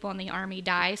plenty of people in the army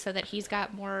die so that he's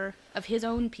got more of his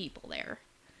own people there.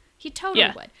 He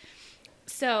totally would.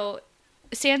 So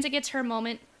Sansa gets her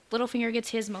moment. Littlefinger gets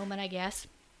his moment, I guess.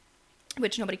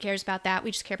 Which nobody cares about that.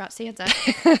 We just care about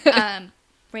Sansa.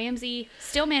 Ramsay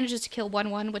still manages to kill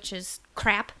 1-1, which is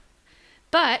crap.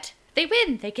 But they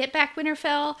win. They get back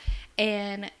Winterfell.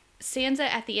 And Sansa,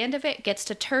 at the end of it, gets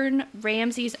to turn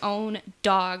Ramsay's own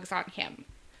dogs on him.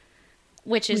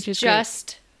 Which is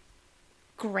just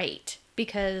great.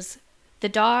 Because the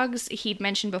dogs he'd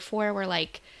mentioned before were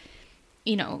like,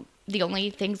 you know, the only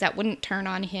things that wouldn't turn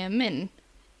on him. And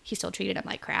he still treated them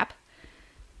like crap.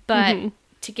 But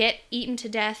to get eaten to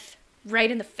death right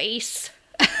in the face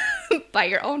by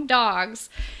your own dogs,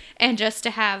 and just to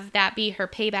have that be her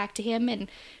payback to him. And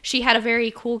she had a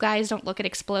very cool guys don't look at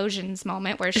explosions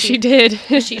moment where she did.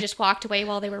 She just walked away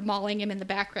while they were mauling him in the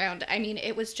background. I mean,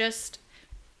 it was just,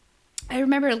 I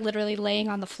remember literally laying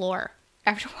on the floor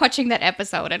after watching that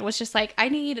episode and was just like, I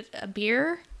need a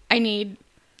beer. I need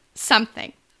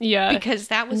something. Yeah. Because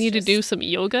that was to do some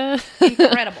yoga.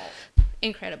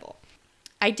 Incredible.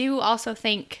 I do also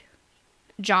think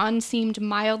Jon seemed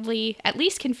mildly, at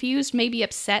least confused, maybe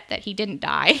upset that he didn't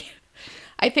die.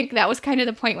 I think that was kind of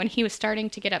the point when he was starting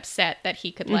to get upset that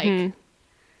he could, like,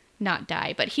 not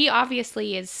die. But he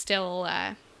obviously is still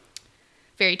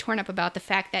very torn up about the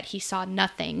fact that he saw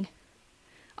nothing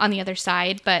on the other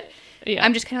side. But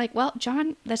I'm just kind of like, well,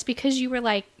 Jon, that's because you were,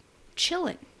 like,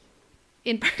 chilling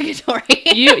in purgatory.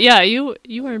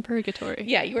 you were in purgatory.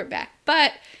 Yeah, you were back.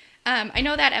 But I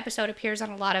know that episode appears on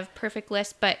a lot of perfect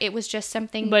lists, but it was just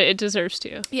something... But it deserves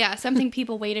to. Yeah, something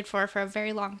people waited for a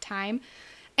very long time.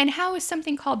 And how is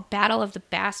something called Battle of the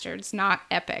Bastards not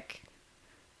epic?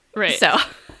 Right. So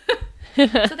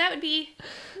that would be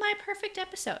my perfect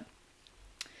episode.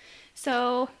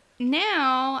 So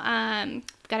now we've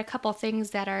got a couple things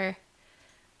that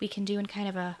we can do in kind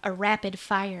of a rapid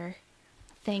fire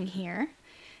thing here.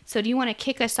 So do you want to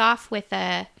kick us off with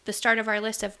the start of our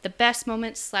list of the best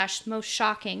moments / most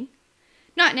shocking?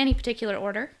 Not in any particular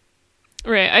order.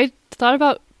 Right. I thought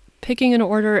about picking an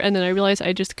order and then I realized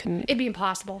I just couldn't. It'd be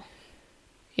impossible.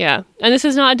 Yeah. And this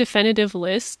is not a definitive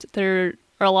list. There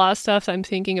are a lot of stuff I'm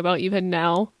thinking about even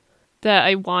now that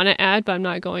I want to add, but I'm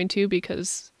not going to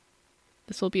because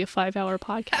this will be a 5-hour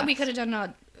podcast. We could have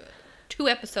done 2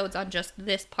 episodes on just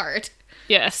this part.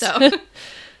 Yes. So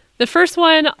the first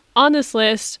one on this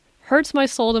list hurts my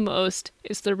soul the most.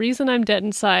 It's the reason I'm dead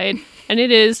inside. And it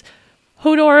is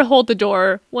Hodor hold the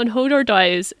door when Hodor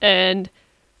dies. And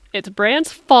it's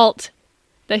Bran's fault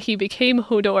that he became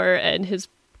Hodor and his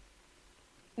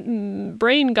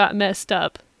brain got messed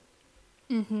up.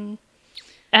 Mm-hmm.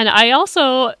 And I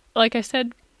also, like I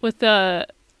said with the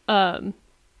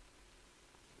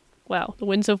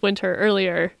Winds of Winter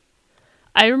earlier,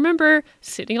 I remember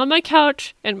sitting on my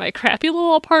couch in my crappy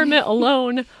little apartment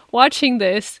alone watching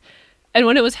this. And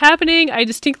when it was happening, I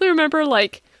distinctly remember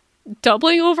like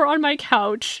doubling over on my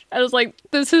couch. I was like,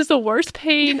 this is the worst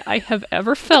pain I have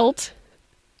ever felt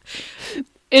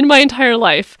in my entire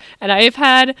life. And I have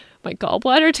had my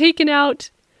gallbladder taken out.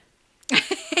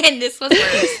 And this was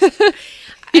worse.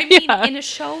 I mean, in a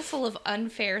show full of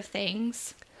unfair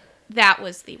things, that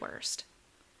was the worst.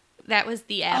 That was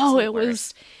the absolute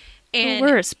worst. And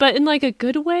worse, but in like a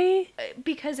good way?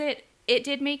 Because it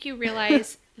did make you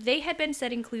realize they had been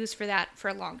setting clues for that for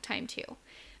a long time too.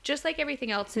 Just like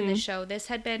everything else in the show, there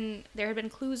had been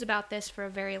clues about this for a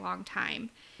very long time.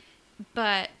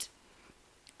 But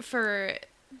for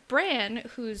Bran,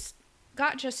 who's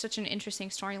got just such an interesting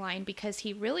storyline because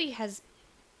he really has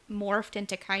morphed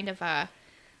into kind of a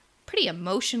pretty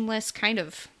emotionless, kind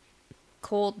of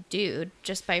cold dude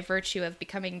just by virtue of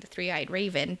becoming the Three-Eyed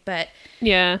Raven. But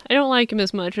Yeah, I don't like him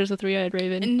as much as the Three-Eyed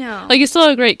Raven. no, Like, he's still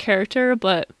a great character,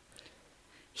 but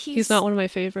he's he's not one of my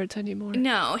favorites anymore.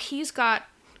 No, he's got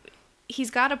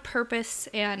a purpose,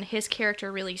 and his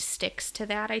character really sticks to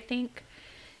that, I think.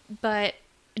 But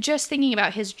just thinking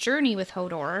about his journey with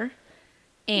Hodor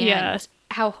and Yeah.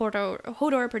 how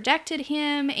Hodor protected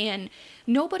him, and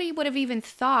nobody would have even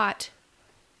thought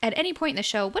at any point in the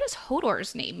show, what does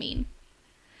Hodor's name mean?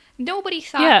 Nobody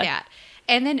thought Yeah. that.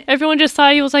 And then Everyone just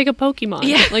thought he was like a Pokemon.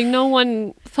 Yeah. Like, no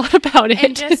one thought about it.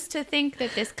 and just to think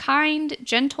that this kind,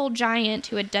 gentle giant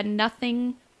who had done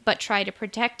nothing but try to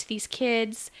protect these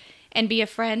kids and be a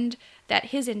friend, that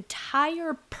his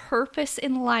entire purpose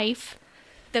in life,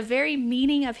 the very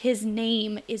meaning of his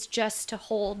name, is just to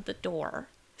hold the door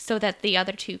so that the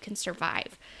other two can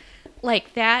survive.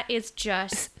 Like, that is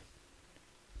just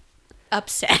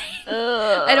upsetting.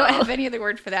 I don't have any other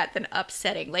word for that than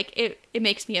upsetting. Like, it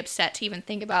makes me upset to even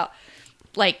think about,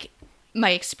 like,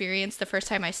 my experience the first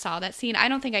time I saw that scene. I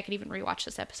don't think I could even rewatch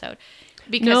this episode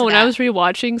because No, of when that. I was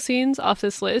rewatching scenes off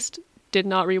this list, did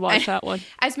not rewatch that one.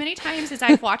 As many times as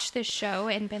I've watched this show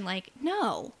and been like,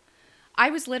 no, I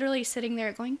was literally sitting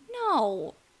there going,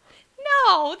 no,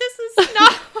 this is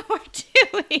not what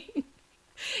we're doing.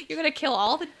 You're going to kill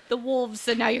all the wolves,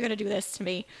 and now you're going to do this to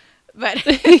me. But,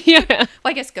 Yeah. well,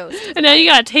 I guess Ghost. And now you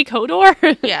gotta take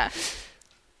Hodor? Yeah.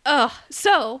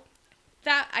 So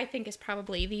that, I think, is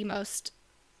probably the most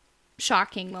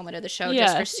shocking moment of the show,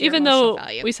 just for sheer even emotional though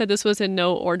value. we said this was in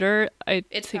no order, I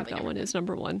It's think probably that number one one. is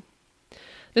number one.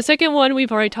 The second one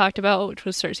we've already talked about, which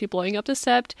was Cersei blowing up the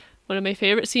Sept. One of my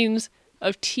favorite scenes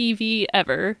of TV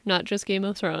ever, not just Game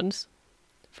of Thrones,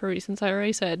 for reasons I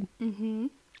already said. Mm-hmm.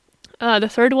 The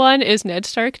third one is Ned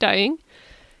Stark dying.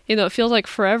 You know, it feels like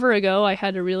forever ago. I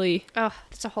had to really Oh,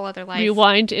 that's a whole other life.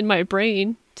 rewind in my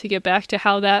brain to get back to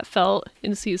how that felt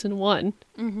in season 1.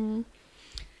 Mm-hmm.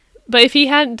 But if he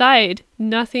hadn't died,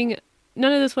 none of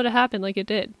this would have happened like it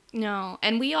did. No,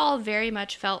 and we all very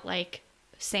much felt like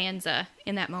Sansa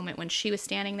in that moment when she was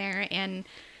standing there and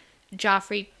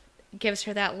Joffrey gives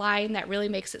her that line that really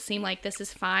makes it seem like this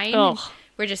is fine. Oh. And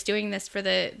we're just doing this for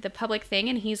the public thing,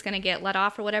 and he's going to get let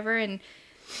off or whatever. And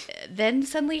then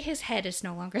suddenly his head is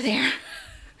no longer there,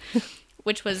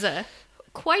 which was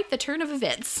quite the turn of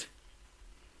events.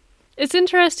 It's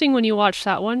interesting when you watch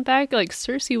that one back, like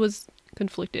Cersei was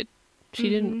conflicted. She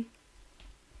didn't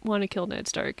want to kill Ned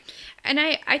Stark. And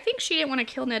I think she didn't want to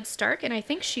kill Ned Stark, and I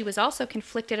think she was also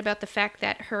conflicted about the fact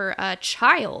that her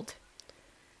child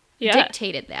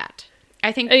dictated that.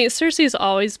 I think I mean, Cersei's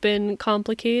always been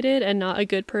complicated and not a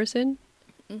good person.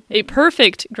 A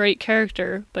perfect, great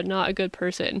character, but not a good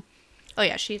person. oh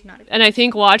yeah, she's not a And I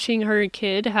think watching her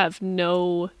kid have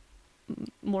no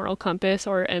moral compass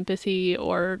or empathy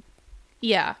or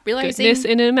yeah, realizing goodness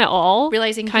in him at all,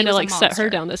 realizing he kind of was a like set her monster.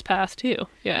 down this path too.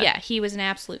 Yeah. yeah, he was an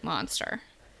absolute monster.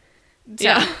 So,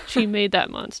 Yeah. She made that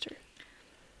monster.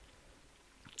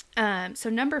 So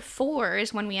number 4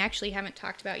 is one we actually haven't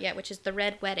talked about yet, which is the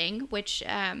Red Wedding, which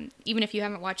even if you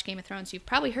haven't watched Game of Thrones, you've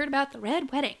probably heard about the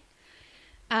Red Wedding.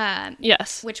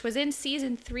 Yes. Which was in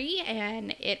season 3,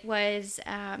 and it was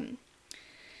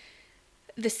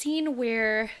the scene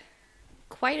where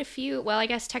quite a few, well, I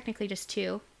guess technically just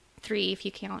 2, 3 if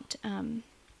you count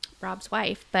Rob's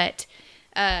wife, but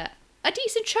a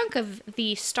decent chunk of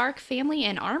the Stark family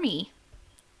and army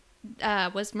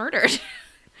was murdered.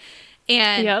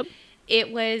 And Yep.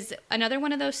 it was another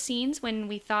one of those scenes when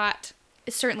we thought,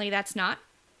 certainly that's not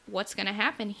what's going to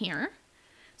happen here.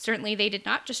 Certainly they did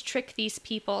not just trick these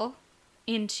people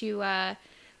into a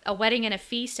wedding and a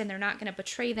feast, and they're not going to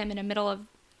betray them in the middle of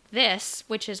this,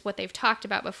 which is what they've talked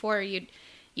about before. You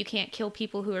can't kill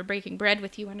people who are breaking bread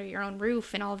with you under your own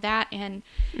roof and all of that. And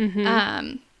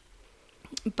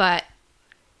but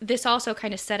this also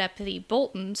kind of set up the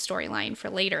Bolton storyline for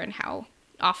later and how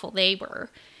awful they were.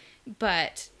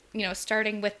 But, you know,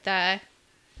 starting with I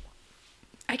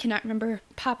cannot remember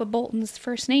Papa Bolton's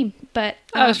first name, but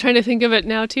I was trying to think of it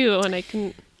now too,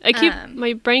 and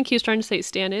my brain keeps trying to say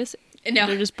Stannis. No.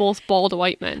 They're just both bald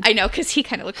white men. I know, because he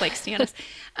kind of looked like Stannis.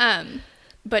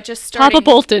 But just starting, Papa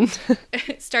Bolton.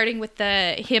 starting with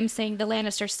him saying the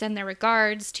Lannisters send their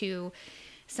regards to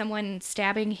someone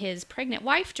stabbing his pregnant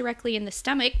wife directly in the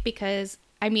stomach, because,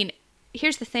 I mean,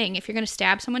 here's the thing. If you're going to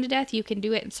stab someone to death, you can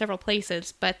do it in several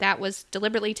places, but that was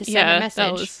deliberately to send a message.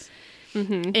 That was...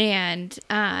 And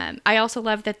I also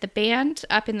love that the band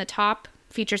up in the top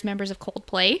features members of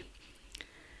Coldplay.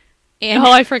 And,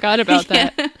 Oh, I forgot about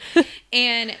that.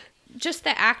 and just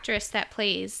the actress that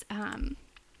plays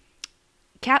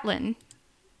Catelyn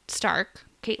Stark,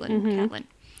 Catelyn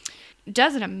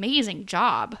does an amazing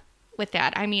job with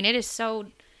that. I mean, it is so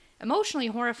emotionally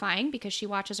horrifying because she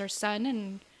watches her son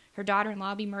and her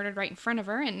daughter-in-law be murdered right in front of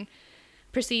her and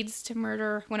proceeds to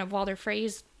murder one of Walder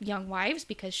Frey's young wives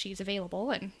because she's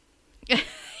available, and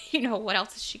you know, what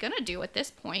else is she gonna do at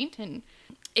this point? And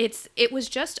it was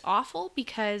just awful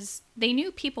because they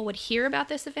knew people would hear about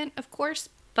this event, of course,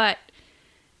 but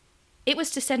it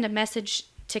was to send a message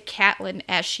to Catelyn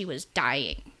as she was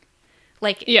dying.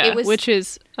 Like, Yeah, it was, which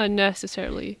is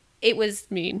unnecessarily it was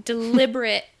mean.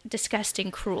 deliberate,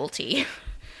 disgusting cruelty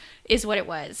is what it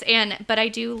was. But I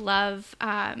do love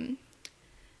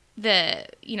the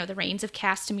Rains of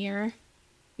Castamere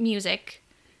music,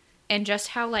 and just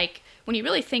how, like, when you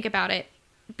really think about it,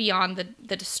 beyond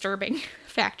the disturbing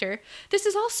factor, this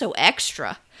is also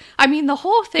extra. I mean, the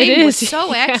whole thing was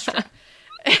so extra.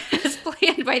 It's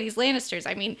planned by these Lannisters.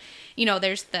 I mean, you know,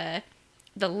 there's the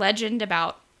legend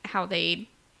about how they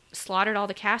slaughtered all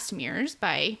the Castameres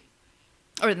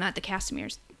or not the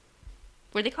Castameres.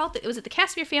 Were they called? Was it the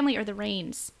Castamere family or the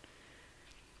Rains?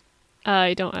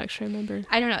 I don't actually remember.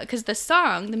 I don't know, because the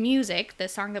song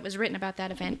that was written about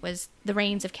that event was The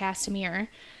Rains of Castamere,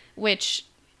 which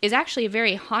is actually a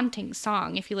very haunting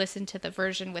song if you listen to the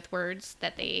version with words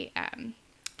that they,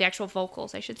 the actual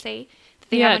vocals, I should say.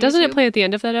 Yeah, doesn't it play at the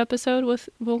end of that episode with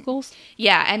vocals?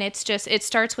 Yeah, and it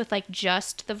starts with, like,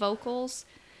 just the vocals,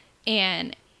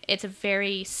 and it's a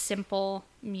very simple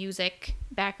music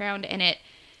background, and it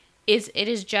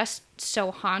is just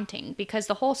so haunting because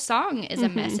the whole song is a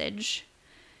message.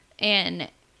 And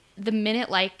the minute,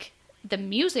 like, the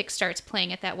music starts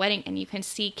playing at that wedding and you can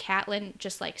see Catelyn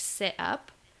just, like, sit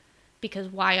up, because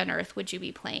why on earth would you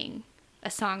be playing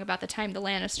a song about the time the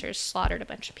Lannisters slaughtered a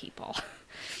bunch of people?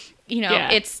 You know, yeah.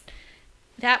 It's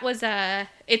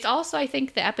also, I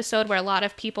think, the episode where a lot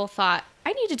of people thought,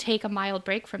 I need to take a mild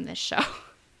break from this show.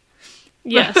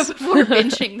 Yes. Before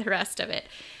binging the rest of it.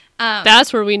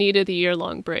 That's where we needed the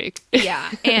year-long break.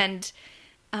 Yeah, and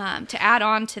to add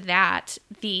on to that,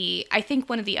 I think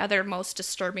one of the other most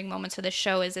disturbing moments of the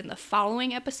show is in the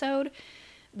following episode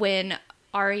when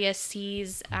Arya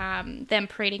sees them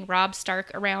parading Robb Stark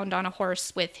around on a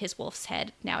horse with his wolf's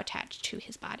head now attached to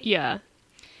his body. Yeah.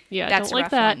 Yeah, That's don't like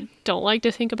rough that. one. Don't like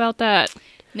to think about that.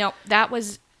 No, that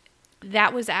was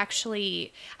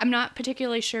actually, I'm not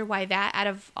particularly sure why that, out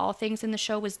of all things in the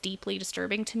show, was deeply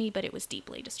disturbing to me, but it was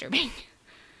deeply disturbing.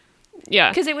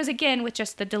 Yeah. Because it was, again, with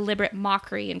just the deliberate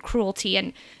mockery and cruelty,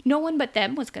 and no one but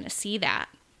them was going to see that.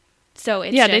 So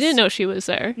it's they didn't know she was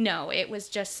there. No, it was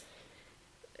just,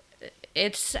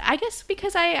 it's, I guess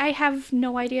because I have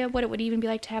no idea what it would even be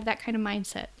like to have that kind of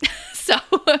mindset. So,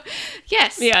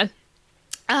 yes. Yeah.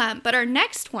 But our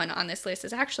next one on this list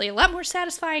is actually a lot more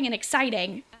satisfying and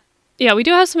exciting. Yeah, we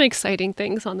do have some exciting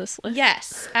things on this list.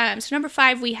 Yes. So number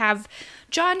 5, we have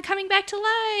Jon coming back to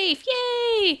life.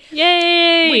 Yay!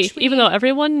 Yay! Even though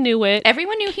everyone knew it.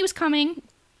 Everyone knew he was coming.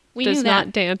 We knew that. Does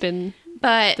not dampen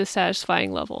the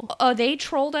satisfying level. Oh, they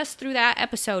trolled us through that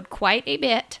episode quite a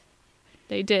bit.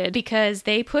 They did. Because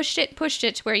they pushed it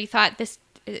to where you thought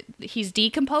he's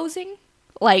decomposing.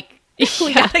 Like,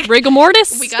 rigor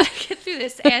mortis. We gotta get through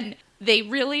this. And they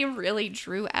really, really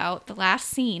drew out the last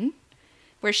scene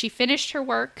where she finished her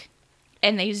work,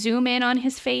 and they zoom in on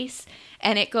his face,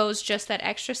 and it goes just that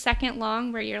extra second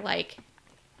long where you're like,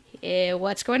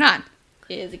 what's going on?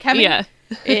 Is he coming? Yeah.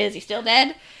 Is he still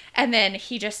dead? And then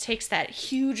he just takes that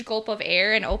huge gulp of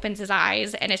air and opens his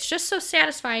eyes, and it's just so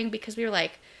satisfying because we were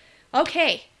like,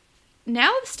 okay,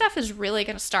 now the stuff is really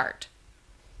going to start.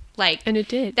 Like, and it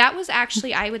did. That was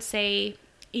actually, I would say,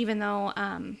 even though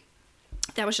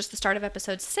that was just the start of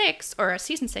episode 6, or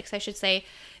season 6, I should say,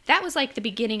 that was like the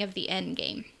beginning of the end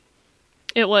game.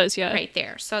 It was, yeah. Right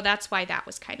there. So that's why that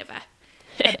was kind of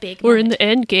a big We're moment. in the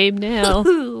end game now.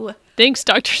 Ooh. Thanks,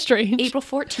 Doctor Strange. April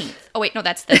 14th. Oh, wait, no,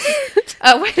 that's this.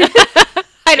 I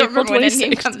don't remember when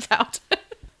Endgame comes out.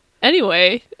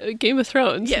 Anyway, Game of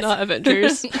Thrones, yes. Not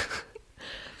Avengers.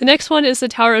 The next one is the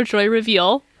Tower of Joy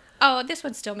reveal. Oh, this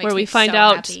one still makes me where we so find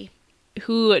out happy.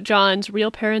 Who Jon's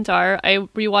real parents are. I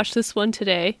rewatched this one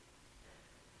today.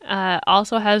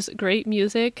 Also has great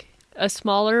music. A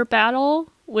smaller battle,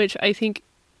 which I think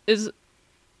is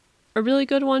a really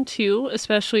good one too,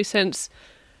 especially since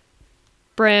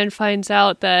Bran finds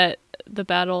out that the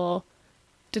battle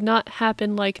did not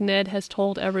happen like Ned has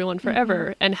told everyone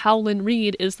forever, and Howland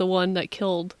Reed is the one that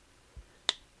killed,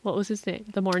 what was his name?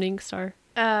 The Morning Star?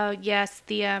 Yes,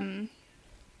 the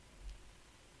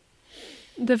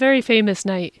very famous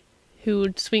knight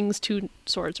who swings 2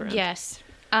 swords around. Yes.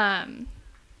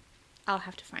 I'll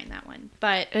have to find that one.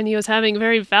 But And he was having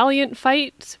very valiant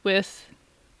fights with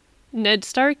Ned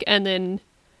Stark, and then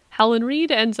Howland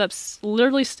Reed ends up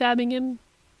literally stabbing him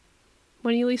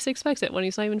when he least expects it, when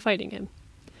he's not even fighting him.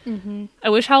 Mm-hmm. I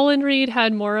wish Howland Reed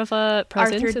had more of a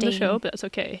presence Arthur in the Dane. show, but that's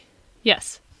okay.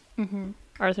 Yes. Mm-hmm.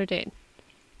 Arthur Dane.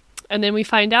 And then we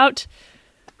find out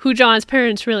who Jon's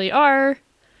parents really are.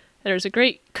 There's a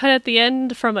great cut at the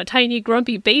end from a tiny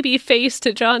grumpy baby face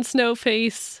to Jon Snow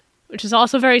face, which is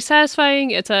also very satisfying.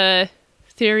 It's a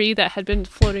theory that had been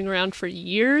floating around for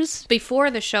years. Before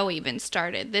the show even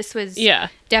started. This was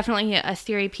definitely a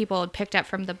theory people had picked up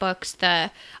from the books,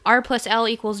 the R plus L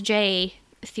equals J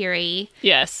theory.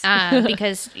 Yes.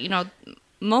 Because, you know,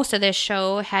 most of this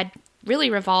show had really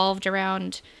revolved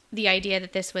around the idea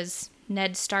that this was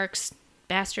Ned Stark's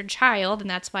bastard child, and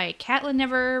that's why Catelyn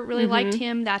never really liked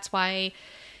him. That's why,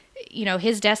 you know,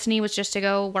 his destiny was just to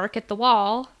go work at the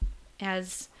Wall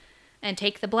and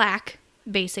take the black,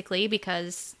 basically,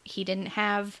 because he didn't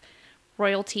have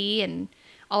royalty and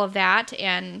all of that,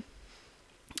 and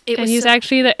he's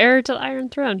actually the heir to the Iron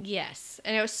Throne. Yes,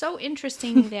 and it was so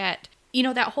interesting that, you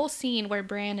know, that whole scene where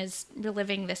Bran is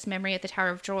reliving this memory at the Tower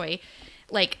of Joy,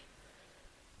 like,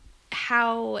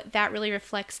 how that really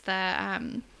reflects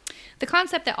the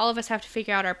concept that all of us have to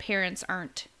figure out our parents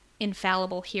aren't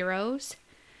infallible heroes.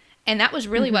 And that was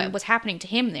really what was happening to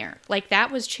him there. Like,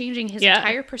 that was changing his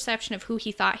entire perception of who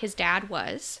he thought his dad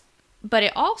was. But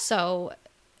it also,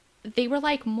 they were,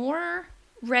 like, more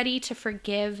ready to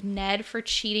forgive Ned for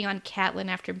cheating on Catelyn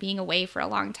after being away for a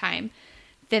long time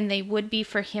than they would be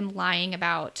for him lying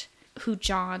about who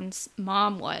Jon's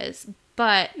mom was.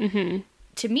 But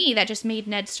to me, that just made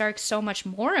Ned Stark so much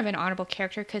more of an honorable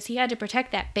character, because he had to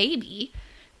protect that baby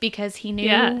because he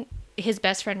knew his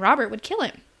best friend Robert would kill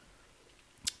him.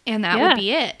 And that would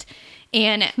be it.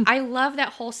 And I love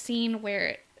that whole scene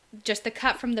where just the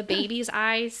cut from the baby's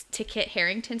eyes to Kit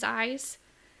Harington's eyes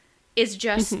is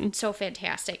just so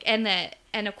fantastic.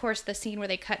 And of course the scene where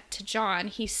they cut to Jon,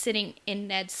 he's sitting in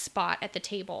Ned's spot at the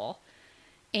table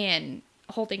and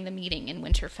holding the meeting in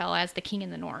Winterfell as the King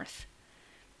in the North.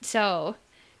 So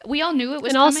we all knew it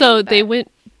was coming. And also they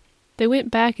went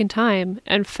back in time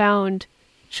and found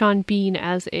Sean Bean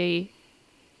as a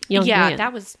young man.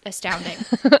 That was astounding.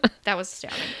 That was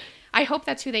astounding. I hope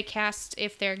that's who they cast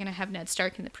if they're going to have Ned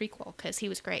Stark in the prequel, because he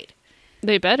was great.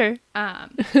 They better.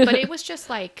 But it was just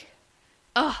like,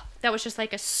 that was just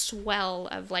like a swell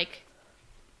of like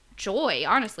joy,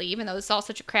 honestly, even though it's all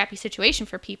such a crappy situation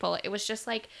for people. It was just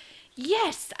like,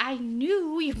 yes, I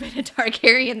knew you've been a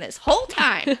Targaryen this whole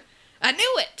time. I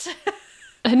knew it.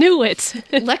 I knew it.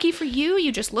 Lucky for you,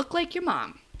 you just look like your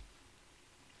mom.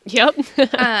 Yep.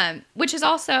 Which is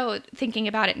also, thinking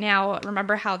about it now,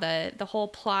 remember how the whole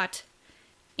plot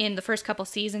in the first couple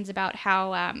seasons about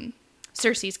how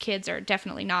Cersei's kids are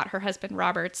definitely not her husband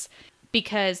Robert's,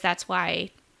 because that's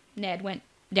why Ned went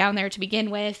down there to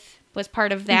begin with, was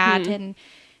part of that, and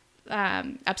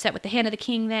upset with the hand of the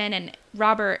king then, and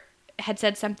Robert had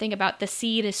said something about the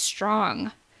seed is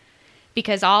strong,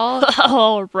 because all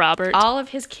of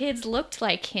his kids looked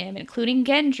like him, including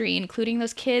Gendry, including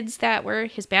those kids that were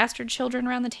his bastard children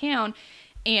around the town.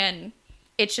 And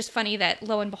it's just funny that,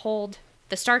 lo and behold,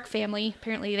 the Stark family,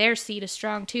 apparently their seed is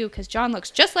strong too, because Jon looks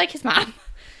just like his mom.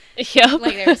 Yep.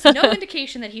 Like, there's no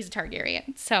indication that he's a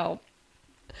Targaryen, so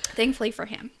thankfully for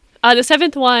him. The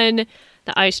seventh one,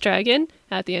 the Ice Dragon,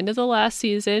 at the end of the last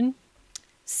season.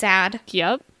 Sad.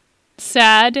 Yep.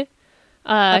 Sad.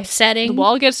 Upsetting. The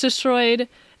wall gets destroyed.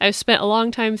 I've spent a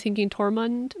long time thinking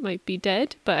Tormund might be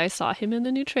dead, but I saw him in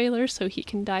the new trailer, so he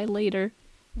can die later.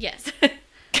 Yes.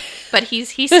 But he's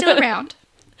still around.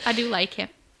 I do like him.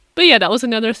 But yeah, that was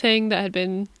another thing that had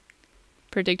been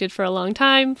predicted for a long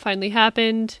time, finally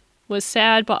happened. Was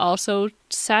sad, but also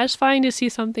satisfying to see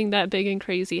something that big and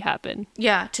crazy happen.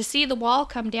 Yeah, to see the wall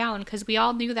come down, because we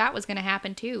all knew that was going to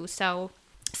happen too. So,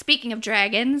 speaking of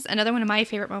dragons, another one of my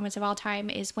favorite moments of all time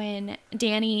is when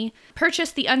Dany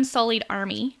purchased the Unsullied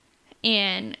army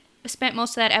and spent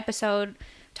most of that episode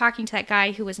talking to that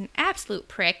guy who was an absolute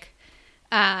prick.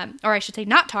 Or I should say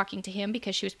not talking to him,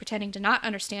 because she was pretending to not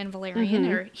understand Valyrian,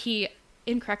 or he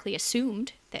incorrectly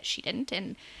assumed that she didn't.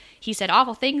 And he said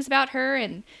awful things about her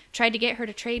and tried to get her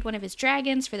to trade one of his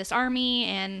dragons for this army.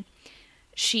 And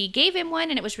she gave him one,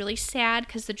 and it was really sad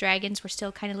because the dragons were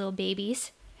still kind of little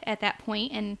babies at that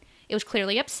point, and it was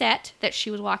clearly upset that she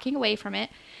was walking away from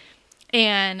it.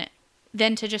 And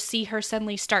then to just see her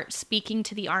suddenly start speaking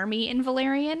to the army in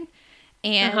Valyrian,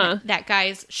 and that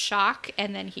guy's shock,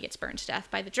 and then he gets burned to death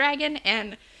by the dragon.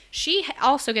 And she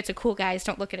also gets a cool guys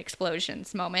don't look at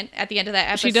explosions moment at the end of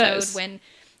that episode, when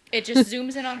it just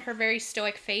zooms in on her very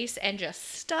stoic face and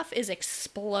just stuff is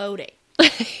exploding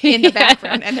in the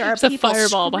background, and there are people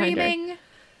screaming.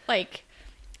 Like,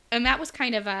 And that was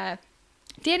kind of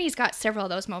Dany's got several of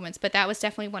those moments, but that was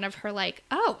definitely one of her like,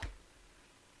 oh,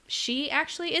 she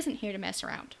actually isn't here to mess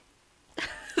around.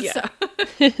 Yeah.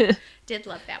 So, did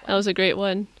love that one. That was a great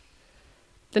one.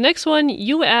 The next one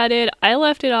you added, I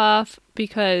left it off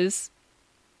because,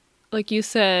 like you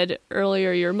said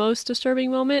earlier, your most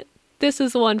disturbing moment. This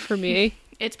is the one for me.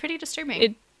 It's pretty disturbing.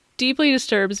 It deeply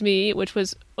disturbs me, which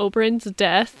was Oberyn's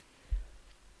death.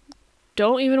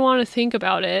 Don't even want to think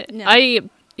about it. No.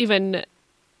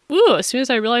 As soon as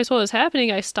I realized what was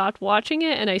happening, I stopped watching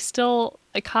it, and I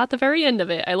caught the very end of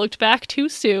it. I looked back too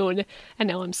soon, and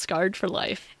now I'm scarred for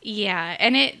life. Yeah,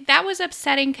 and that was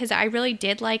upsetting because I really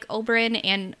did like Oberyn,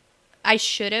 and I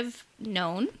should have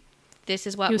known this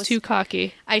is what He was too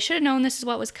cocky. I should have known this is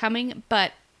what was coming,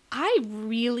 but I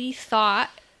really thought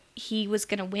he was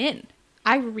going to win.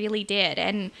 I really did.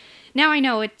 And now I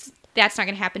know that's not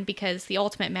going to happen because the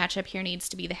ultimate matchup here needs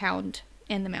to be the Hound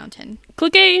and the Mountain.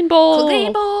 Clegane Bowl!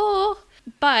 Clegane Bowl!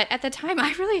 But at the time,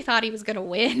 I really thought he was going to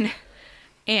win.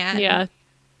 And Yeah,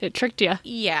 it tricked you.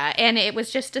 yeah, and it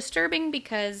was just disturbing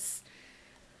because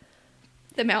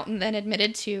the Mountain then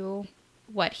admitted to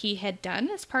what he had done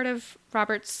as part of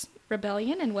Robert's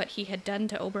rebellion and what he had done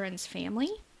to Oberyn's family.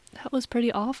 That was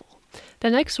pretty awful. The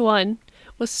next one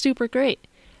was super great.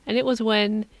 And it was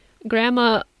when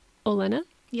Grandma Olenna?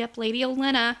 Yep, Lady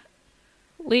Olenna.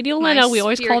 Lady Olenna, we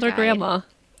always spirit called her guide. Grandma.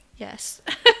 Yes.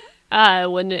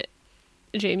 When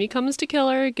Jaime comes to kill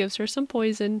her, gives her some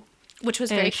poison. Which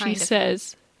was very And kind she of him.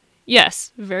 says,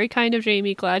 yes, very kind of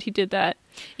Jaime. Glad he did that.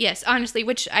 Yes, honestly,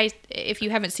 if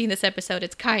you haven't seen this episode,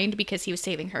 it's kind because he was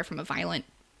saving her from a violent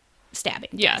stabbing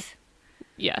Yeah. death.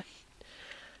 Yeah.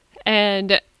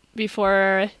 And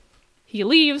before he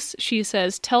leaves, she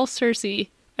says, tell Cersei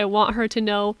I want her to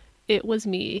know it was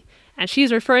me. And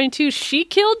she's referring to she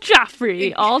killed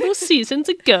Joffrey all those seasons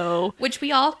ago. Which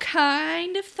we all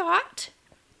kind of thought.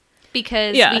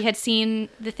 Because Yeah. we had seen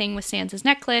the thing with Sansa's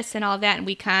necklace and all of that, and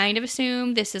we kind of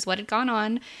assumed this is what had gone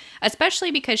on.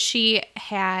 Especially because she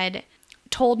had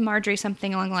told Marjorie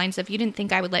something along the lines of, you didn't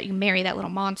think I would let you marry that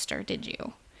little monster, did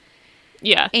you?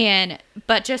 Yeah.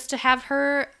 But just to have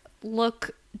her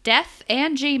look Death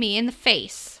and Jaime in the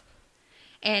face,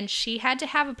 and she had to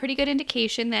have a pretty good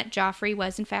indication that Joffrey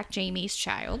was in fact Jaime's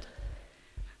child.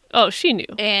 Oh, she knew.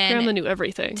 And Grandma knew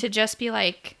everything. To just be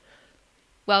like,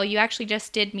 well, you actually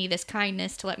just did me this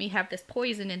kindness to let me have this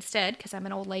poison instead because I'm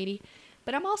an old lady,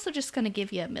 but I'm also just going to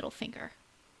give you a middle finger.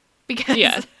 Because,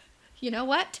 Yeah. you know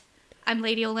what? I'm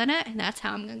Lady Olenna, and that's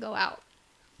how I'm going to go out.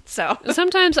 So,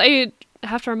 Sometimes I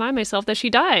have to remind myself that she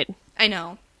died, I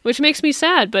know. which makes me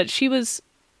sad, but she was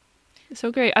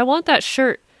so great. I want that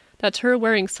shirt that's her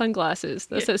wearing sunglasses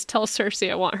that says, tell Cersei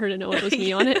I want her to know it was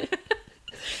me on it.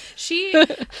 She,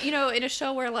 in a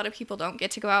show where a lot of people don't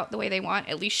get to go out the way they want,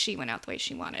 at least she went out the way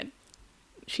she wanted.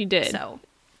 She did. So,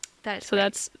 that is So great.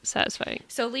 that's satisfying.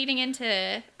 So leading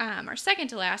into our second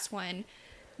to last one,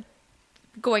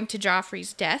 going to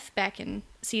Joffrey's death back in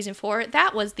season 4,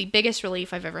 that was the biggest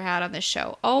relief I've ever had on this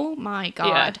show. Oh my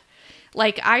God.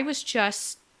 Like, I was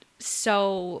just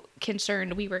so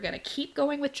concerned we were going to keep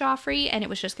going with Joffrey and it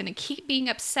was just going to keep being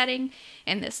upsetting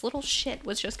and this little shit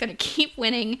was just going to keep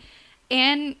winning.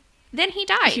 And then he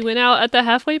died. He went out at the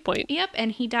halfway point. Yep,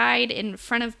 and he died in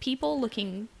front of people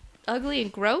looking ugly and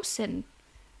gross and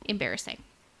embarrassing.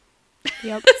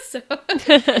 Yep. So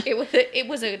it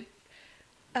was a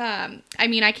I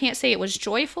mean, I can't say it was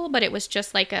joyful, but it was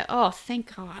just like oh,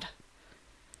 thank God.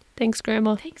 Thanks,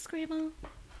 Grandma. Thanks, Grandma.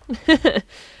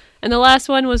 And the last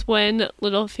one was when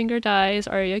Littlefinger dies,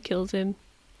 Arya kills him,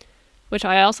 which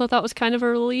I also thought was kind of a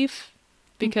relief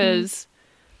because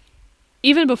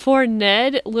even before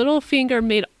Ned, Littlefinger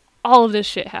made all of this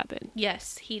shit happen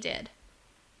Yes, he did.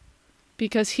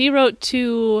 because he wrote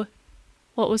to,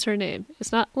 what was her name?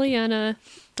 It's not Lyanna,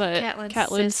 but Catelyn's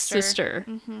Catelyn's sister.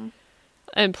 sister.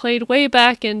 And played way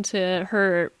back into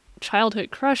her childhood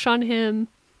crush on him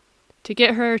to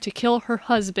get her to kill her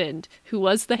husband, who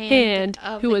was the Hand hand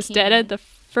of who the was dead king. at the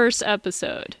first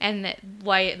episode. And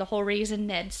why the whole reason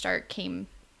Ned Stark came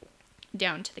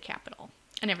down to the capital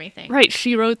and everything. Right,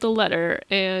 she wrote the letter,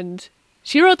 and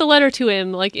she wrote the letter to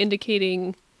him, like,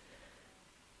 indicating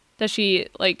that she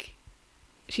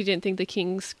didn't think the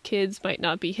king's kids might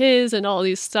not be his, and all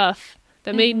these stuff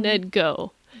that made Ned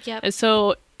go. Yep. And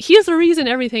so, he is the reason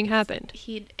everything happened.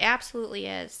 He absolutely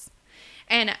is.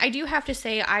 And I do have to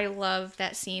say, I love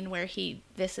that scene where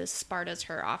this is Sparta's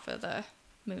her off of the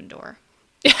moon door.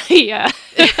 Yeah.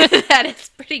 That is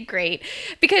pretty great.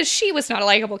 Because she was not a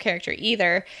likable character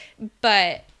either.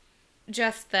 But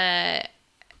just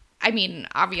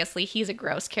obviously he's a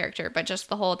gross character, but just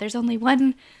the whole, there's only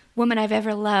one woman I've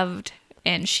ever loved.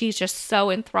 And she's just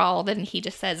so enthralled, and he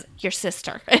just says, "Your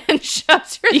sister," and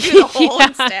shoves her through the hole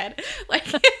instead. Like,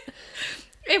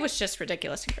 it was just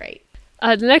ridiculous and great.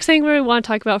 The next thing we want to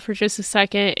talk about for just a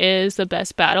second is the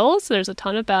best battles. There's a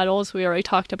ton of battles. We already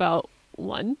talked about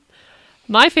one.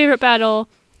 My favorite battle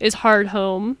is Hard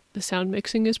Home. The sound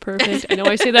mixing is perfect. I know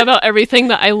I say that about everything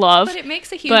that I love. But it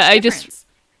makes a huge difference. I just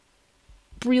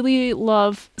really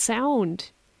love sound.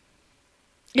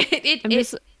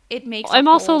 It makes I'm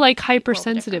also like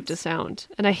hypersensitive to sound,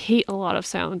 and I hate a lot of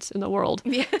sounds in the world.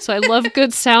 Yeah. So I love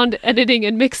good sound editing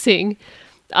and mixing.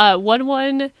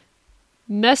 1-1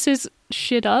 messes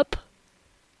shit up,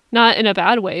 not in a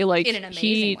bad way. Like, in an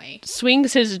amazing way.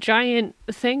 Swings his giant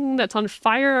thing that's on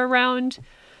fire around.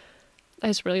 I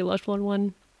just really loved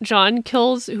 1-1. Jon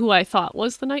kills who I thought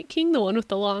was the Night King, the one with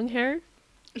the long hair.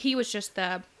 He was just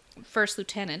the first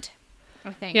lieutenant,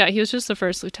 I think. Yeah, he was just the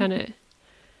first lieutenant.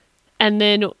 And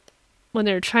then when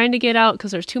they're trying to get out,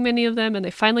 because there's too many of them, and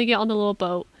they finally get on the little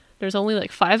boat, there's only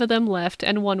like 5 of them left,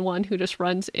 and 1-1 who just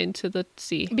runs into the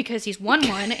sea. Because he's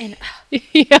 1-1, and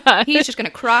yeah, he's just going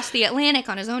to cross the Atlantic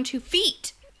on his own 2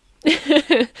 feet.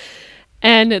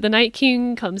 And the Night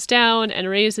King comes down and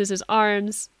raises his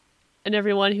arms, and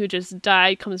everyone who just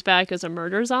died comes back as a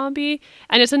murder zombie.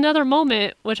 And it's another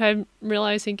moment, which I'm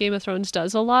realizing Game of Thrones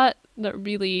does a lot, that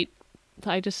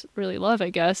I just really love,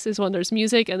 I guess, is when there's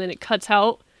music and then it cuts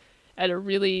out at a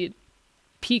really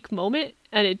peak moment.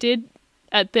 And it did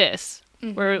at this,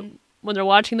 where when they're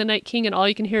watching the Night King and all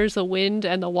you can hear is the wind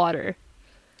and the water.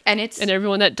 And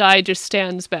everyone that died just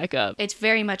stands back up. It's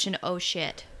very much an oh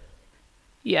shit.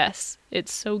 Yes,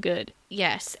 it's so good.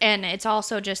 Yes, and it's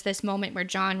also just this moment where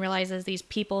Jon realizes these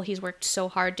people he's worked so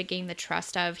hard to gain the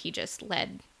trust of, he just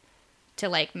led to,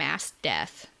 like, mass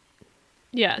death.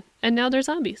 Yeah, and now they're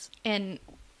zombies. And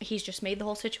he's just made the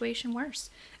whole situation worse.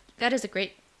 That is a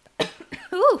great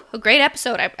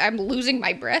episode. I'm losing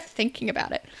my breath thinking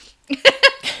about it.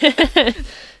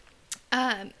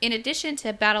 In addition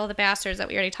to Battle of the Bastards that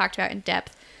we already talked about in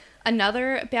depth,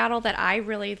 another battle that I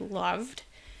really loved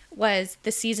was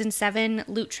the season 7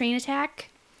 loot train attack,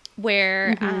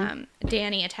 where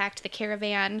Dany attacked the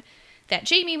caravan that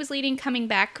Jaime was leading coming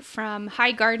back from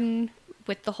Highgarden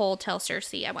with the whole "tell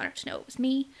Cersei I want her to know it was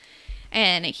me."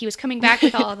 And he was coming back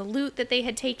with all the loot that they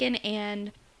had taken,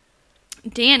 and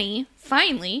Dany,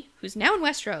 finally, who's now in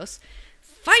Westeros,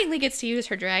 finally gets to use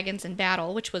her dragons in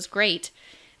battle, which was great.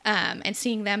 And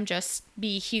seeing them just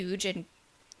be huge and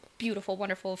beautiful,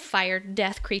 wonderful fire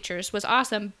death creatures was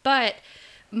awesome. But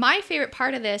my favorite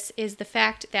part of this is the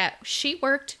fact that she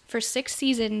worked for 6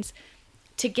 seasons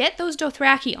to get those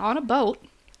Dothraki on a boat,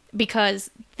 because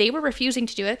they were refusing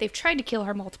to do it. They've tried to kill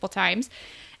her multiple times,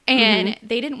 and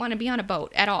they didn't want to be on a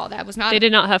boat at all. That was not... They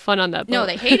did not have fun on that boat. No,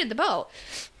 they hated the boat.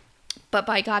 But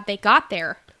by God, they got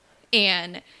there.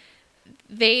 And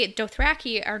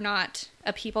Dothraki are not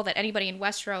a people that anybody in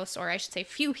Westeros, or I should say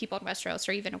few people in Westeros,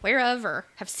 are even aware of or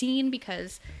have seen,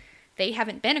 because they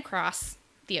haven't been across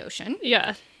the ocean.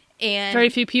 Yeah. And very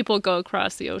few people go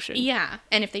across the ocean. Yeah.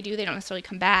 And if they do, they don't necessarily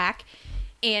come back.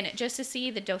 And just to see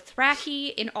the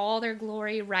Dothraki in all their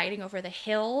glory riding over the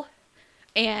hill,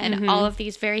 and all of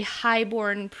these very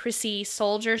highborn, prissy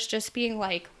soldiers just being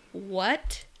like,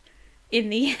 what in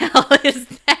the hell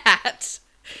is that?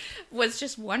 Was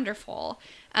just wonderful.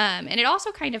 And it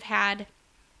also kind of had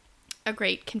a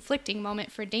great conflicting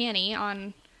moment for Dany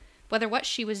on whether what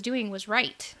she was doing was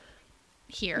right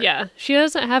here. Yeah, she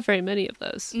doesn't have very many of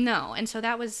those. No, and so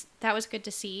that was good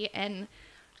to see. And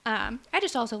I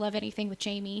just also love anything with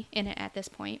Jaime in it at this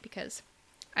point, because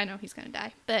I know he's going to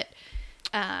die. But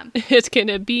it's going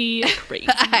to be great.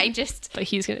 But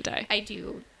he's going to die. I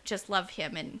do just love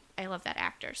him, and I love that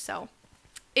actor. So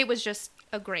it was just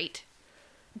a great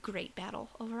battle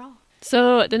overall.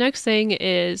 So the next thing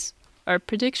is our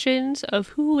predictions of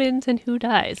who wins and who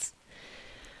dies.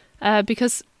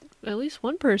 Because at least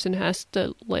one person has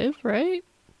to live, right?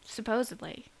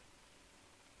 Supposedly.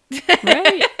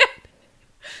 Right.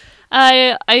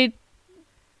 I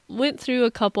went through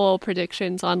a couple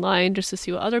predictions online just to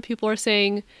see what other people are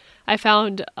saying. I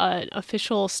found an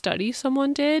official study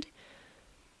someone did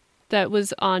that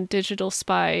was on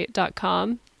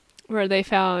digitalspy.com, where they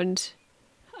found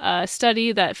a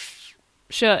study that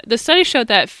showed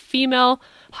that female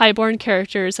highborn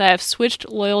characters that have switched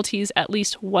loyalties at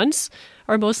least once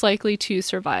are most likely to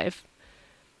survive.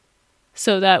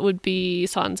 So that would be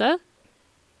Sansa.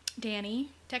 Dany,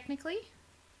 technically.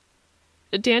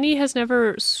 Dany has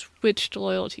never switched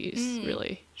loyalties,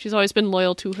 really. She's always been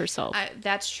loyal to herself.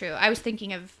 That's true. I was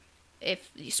thinking of if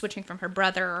switching from her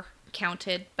brother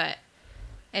counted, but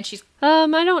And she's I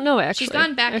don't know actually. she's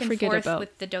gone back I and forget forth about.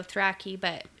 with the Dothraki,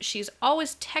 but she's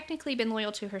always technically been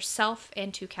loyal to herself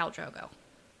and to Khal Drogo.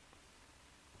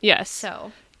 Yes.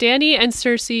 So Dany and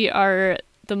Cersei are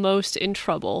the most in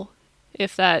trouble,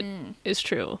 if that is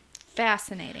true.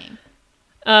 fascinating.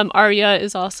 Arya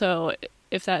is also,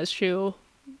 if that is true,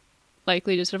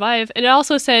 likely to survive. And it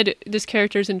also said this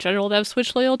characters in general that have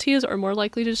switched loyalties are more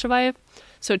likely to survive.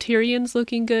 So Tyrion's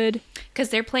looking good. Because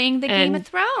they're playing the Game of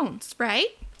Thrones, right?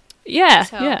 Yeah,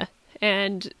 So- yeah.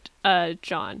 And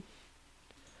Jon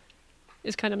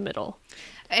is kind of middle.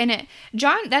 And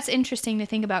Jon, that's interesting to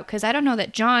think about because I don't know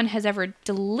that Jon has ever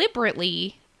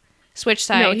deliberately switched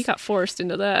sides. No, he got forced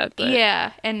into that. But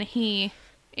Yeah, and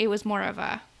it was more of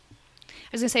a, I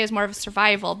was going to say it was more of a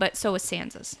survival, but so was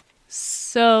Sansa's.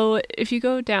 So if you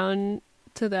go down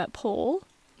to that poll,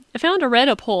 I found a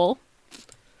Reddit poll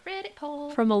Reddit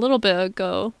poll. from a little bit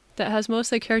ago that has most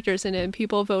of the characters in it, and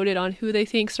people voted on who they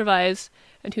think survives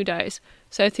and who dies.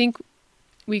 So I think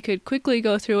we could quickly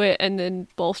go through it and then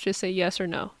both just say yes or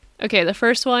no. Okay, the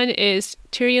first one is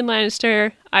Tyrion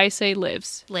Lannister. I say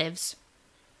lives. Lives.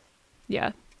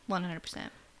 Yeah. 100%.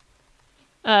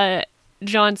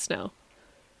 Jon Snow.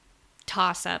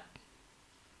 Toss up.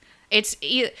 It's,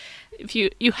 If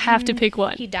you have to pick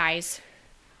one. he dies.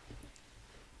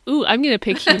 Ooh, I'm gonna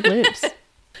pick he lives.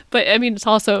 But I mean, it's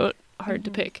also hard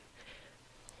to pick.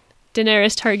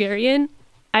 Daenerys Targaryen.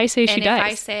 I say she And if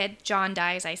dies. I said Jon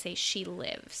dies, I say she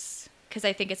lives. Because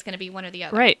I think it's going to be one or the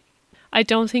other. Right. I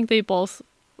don't think they both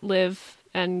live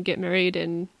and get married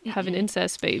and have an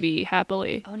incest baby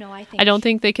happily. Oh, no, I think... I don't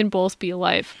think they can both be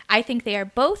alive. I think they are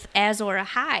both Azor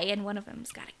Ahai, and one of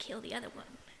them's got to kill the other one.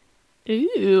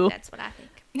 Ooh. That's what I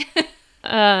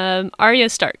think. Arya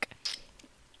Stark.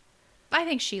 I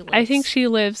think she lives. I think she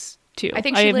lives too. I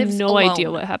think she lives have no alone. idea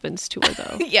what happens to her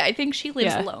though. Yeah, I think she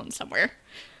lives Yeah. alone somewhere.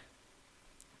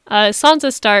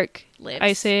 Sansa Stark. Lives.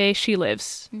 I say she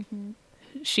lives.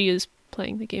 She is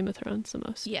playing the Game of Thrones the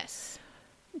most. Yes.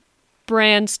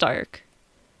 Bran Stark.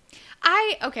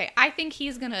 I think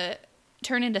he's going to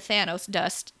turn into Thanos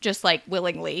dust just like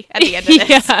willingly at the end of this.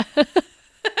 Yeah. I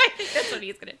think that's what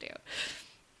he's going to do.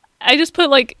 I just put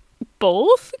like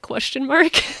both question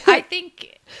mark. I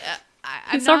think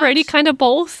I'm He's already kind of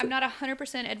both. I'm not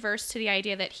 100% adverse to the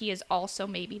idea that he is also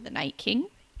maybe the Night King.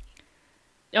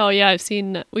 Oh yeah,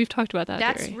 we've talked about that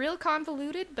That's theory. real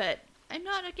convoluted, but I'm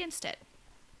not against it.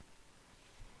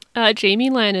 Jaime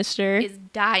Lannister Is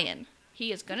dying.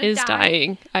 He is gonna is die.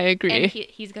 dying. I agree. And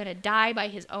he's gonna die by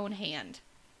his own hand.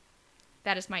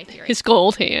 That is my theory. His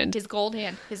gold hand. His gold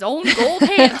hand. His own gold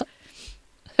hand.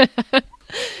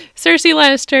 Cersei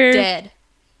Lannister Dead.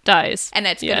 dies. And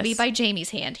it's gonna be Yes. by Jaime's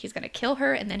hand. He's gonna kill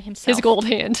her and then himself. His gold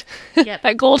hand. Yep.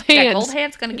 That gold hand. That gold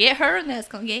hand's gonna get her and then it's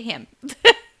gonna get him.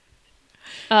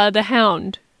 The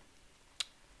Hound.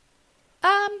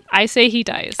 I say he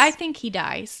dies. I think he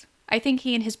dies. I think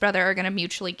he and his brother are gonna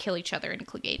mutually kill each other in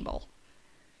Clegane Bowl.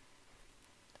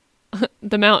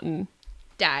 The Mountain.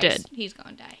 Dies. Dead. He's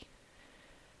gonna die.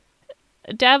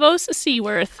 Davos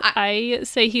Seaworth. I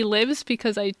say he lives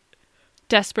because I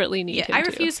desperately need Yeah, him I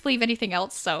to. refuse to believe anything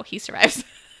else, so he survives.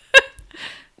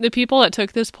 The people that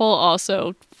took this poll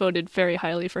also voted very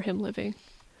highly for him living.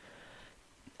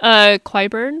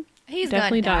 Qyburn. He's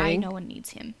Definitely gonna die. dying. No one needs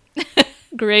him.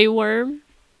 Grey Worm.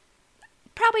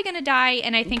 Probably gonna die,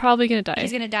 and I think Probably gonna die.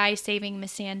 he's gonna die saving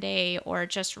Missandei, or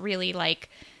just really like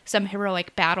some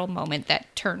heroic battle moment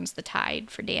that turns the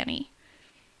tide for Dany.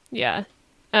 Yeah.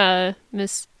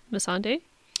 Miss Missandei?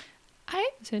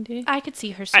 Missandei? I could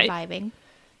see her surviving.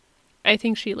 I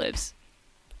think she lives.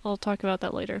 I'll talk about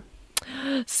that later.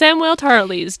 Samwell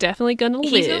Tarly is definitely gonna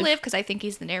live. He's gonna live because I think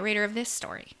he's the narrator of this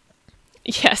story.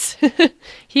 Yes.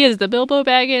 He is the Bilbo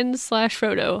Baggins /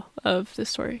 Frodo of the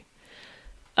story.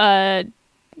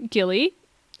 Gilly.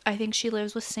 I think she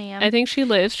lives with Sam. I think she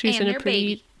lives. She's and in a their pretty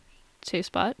baby. safe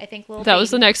spot. I think little That was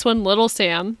the baby. next one, Little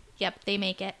Sam. Yep, they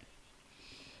make it.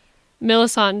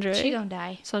 Melisandre. She gonna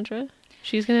die. Sandra.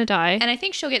 She's gonna die. And I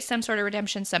think she'll get some sort of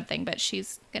redemption something, but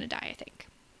she's gonna die, I think.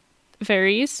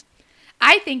 Varys.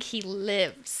 I think he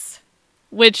lives.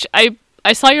 Which I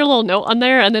saw your little note on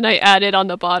there, and then I added on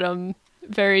the bottom,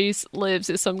 Varys lives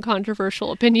is some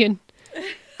controversial opinion.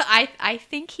 I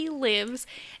think he lives,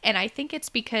 and I think it's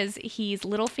because he's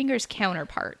Littlefinger's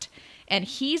counterpart, and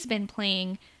he's been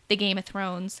playing the Game of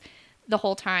Thrones the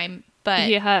whole time, but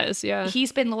He has, yeah.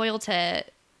 he's been loyal to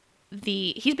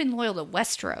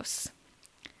Westeros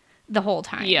the whole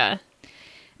time. Yeah.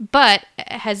 But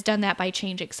has done that by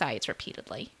changing sides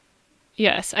repeatedly.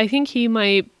 Yes, I think he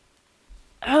might.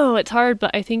 Oh, it's hard,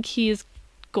 but I think he's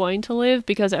going to live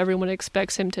because everyone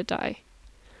expects him to die.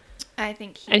 I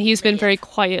think and he's been live. very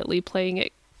quietly playing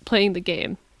the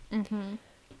game.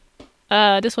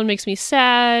 This one makes me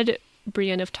sad.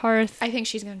 Brienne of Tarth. I think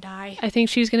she's gonna die. I think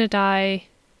she's gonna die.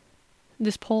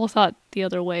 This poll thought the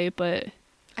other way, but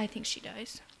I think she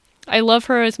dies. I love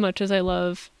her as much as I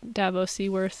love Davos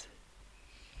Seaworth.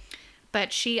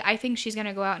 But I think she's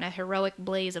gonna go out in a heroic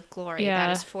blaze of glory. Yeah.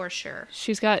 That is for sure.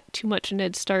 She's got too much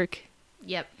Ned Stark-esque.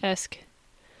 Yep.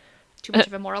 Too much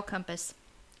of a moral compass.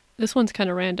 This one's kind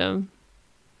of random.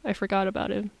 I forgot about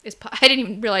him. I didn't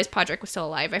even realize Podrick was still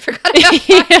alive. I forgot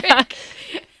about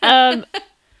Podrick.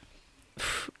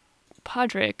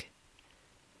 Podrick.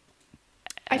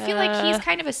 I feel like he's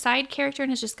kind of a side character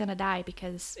and is just gonna die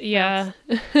because... Yeah.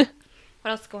 What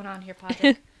else is going on here,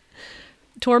 Podrick?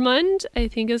 Tormund, I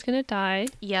think, is going to die.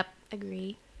 Yep,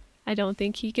 agree. I don't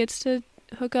think he gets to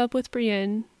hook up with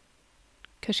Brienne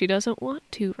because she doesn't want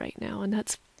to right now, and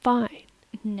that's fine.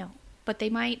 No, but they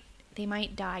might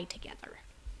die together.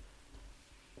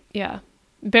 Yeah.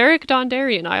 Beric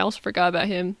Dondarrion, I also forgot about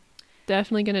him.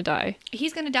 Definitely going to die.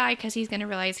 He's gonna die because he's gonna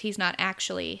realize he's not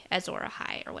actually Azor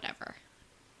Ahai or whatever.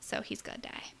 So he's gonna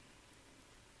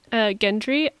die.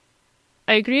 Gendry,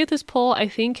 I agree with this poll. I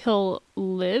think he'll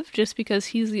live just because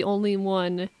he's the only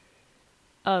one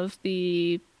of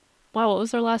the... Wow, what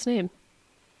was their last name?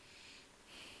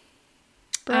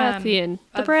 Baratheon.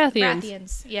 The Baratheons.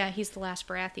 Baratheons. Yeah, he's the last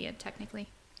Baratheon, technically.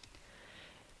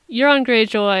 Euron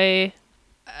Greyjoy.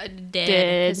 Dead.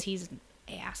 Dead. Because he's an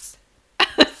ass.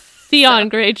 Theon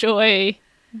Greyjoy.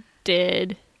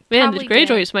 Dead. Man, Probably the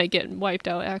Greyjoys might get wiped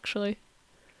out, actually.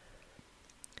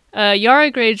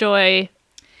 Yara Greyjoy.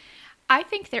 I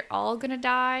think they're all gonna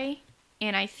die,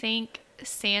 and I think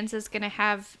Sansa's gonna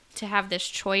have to have this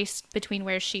choice between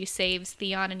where she saves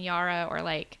Theon and Yara or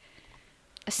like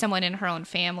someone in her own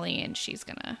family, and she's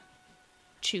gonna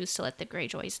choose to let the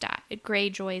Greyjoys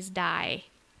die.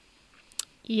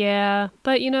 Yeah,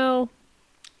 but you know,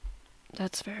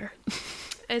 that's fair.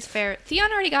 It's fair.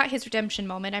 Theon already got his redemption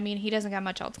moment. I mean, he doesn't got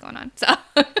much else going on, so.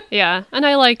 Yeah, and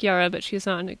I like Yara, but she's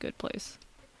not in a good place.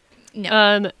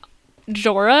 No.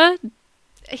 Jorah.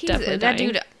 He's definitely that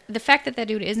dying. dude. The fact that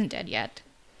dude isn't dead yet.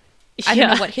 I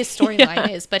don't know what his storyline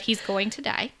is, but he's going to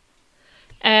die.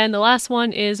 And the last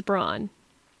one is Bronn.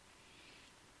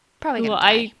 Probably gonna Well,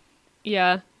 die.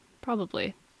 Yeah,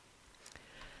 probably.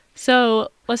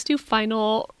 So let's do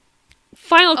final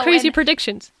crazy and-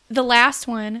 predictions. The last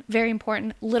one, very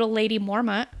important. Little Lady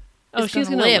Mormont. Oh, is she's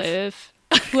gonna gonna live.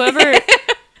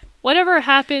 Whatever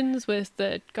happens with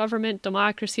the government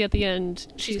democracy at the end,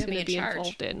 she's gonna gonna be be in charge.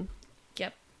 involved in.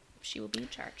 Yep, she will be in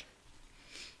charge.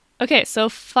 Okay, so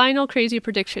final crazy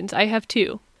predictions. I have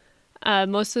two.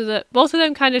 Both of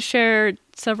them kind of share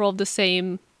several of the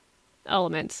same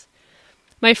elements.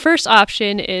 My first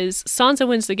option is Sansa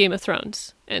wins the Game of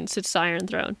Thrones and sits the Iron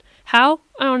Throne. How?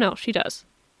 I don't know. She does.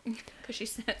 Because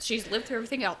she's lived through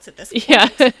everything else at this point.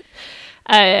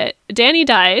 Yeah. Dany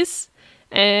dies,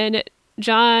 and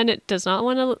Jon does not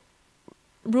want to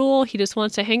rule. He just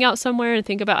wants to hang out somewhere and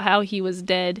think about how he was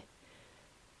dead.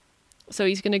 So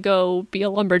he's going to go be a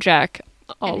lumberjack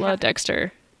a la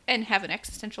Dexter. And have an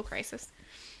existential crisis.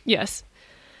 Yes.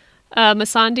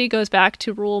 Missandei goes back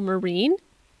to rule Meereen.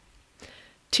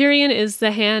 Tyrion is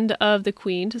the hand of the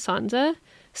queen to Sansa.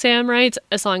 Sam writes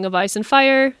A Song of Ice and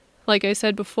Fire. Like I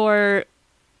said before,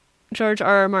 George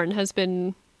R. R. Martin has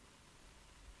been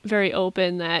very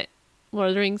open that Lord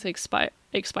of the Rings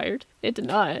expired. It did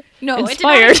not. No,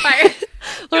 Inspired. it did not expire.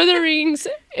 Lord of the Rings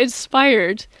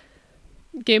inspired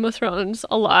Game of Thrones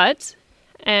a lot.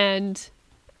 And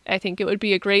I think it would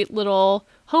be a great little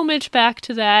homage back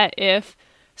to that if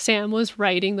Sam was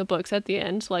writing the books at the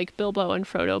end, like Bilbo and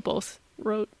Frodo both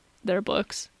wrote their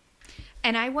books.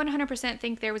 And I 100%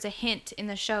 think there was a hint in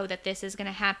the show that this is going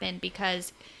to happen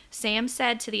because Sam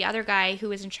said to the other guy who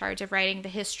was in charge of writing the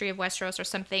history of Westeros or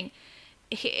something,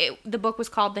 the book was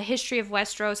called The History of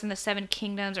Westeros and the Seven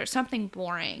Kingdoms or something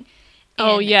boring.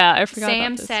 Oh, And yeah, I forgot Sam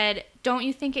about this. said, don't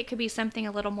you think it could be something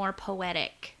a little more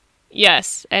poetic?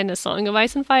 Yes, and A Song of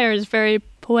Ice and Fire is very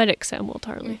poetic, Samwell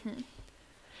Tarly. Mm-hmm.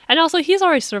 And also, he's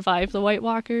already survived the White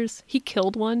Walkers. He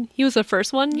killed one. He was the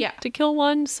first one to kill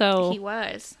one, so... He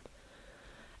was.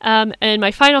 And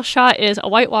my final shot is a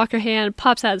White Walker hand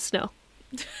pops out of the snow.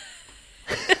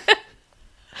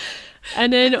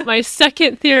 And then my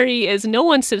second theory is no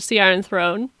one sits the Iron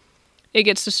Throne. It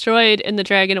gets destroyed in the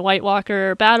Dragon and White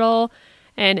Walker battle,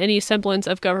 and any semblance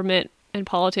of government and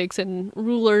politics and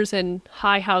rulers and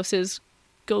high houses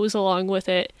goes along with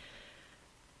it.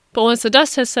 But once the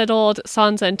dust has settled,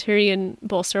 Sansa and Tyrion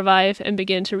both survive and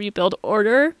begin to rebuild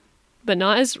order, but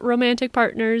not as romantic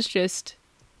partners, just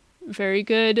very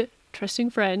good, trusting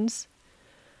friends.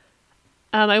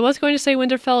 I was going to say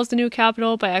Winterfell is the new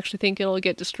capital, but I actually think it'll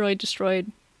get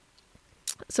destroyed.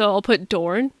 So I'll put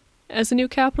Dorne as the new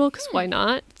capital, because why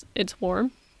not? It's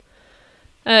warm.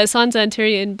 Sansa and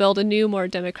Tyrion build a new, more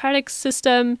democratic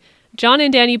system. Jon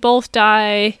and Dany both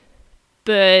die,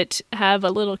 but have a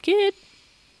little kid.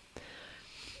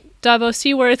 Davos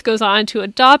Seaworth goes on to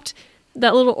adopt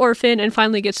that little orphan and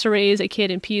finally gets to raise a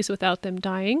kid in peace without them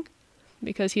dying,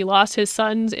 because he lost his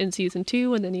sons in season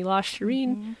 2 and then he lost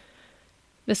Shireen.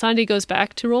 Missandei goes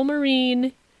back to Role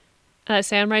Marine.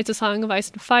 Sam writes a Song of Ice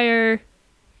and Fire.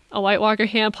 A White Walker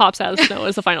hand pops out of the snow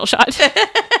as the final shot.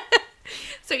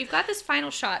 So you've got this final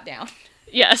shot down.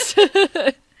 Yes.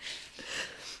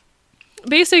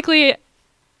 Basically,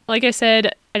 like I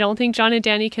said, I don't think Jon and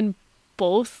Dany can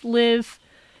both live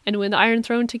and win the Iron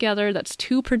Throne together. That's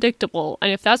too predictable.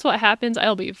 And if that's what happens,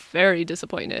 I'll be very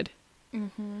disappointed.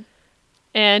 Mm-hmm.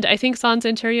 And I think Sansa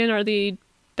and Tyrion are the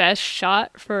best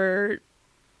shot for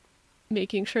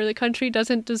making sure the country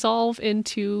doesn't dissolve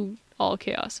into all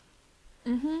chaos.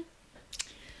 Mm-hmm.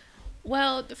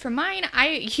 Well, for mine,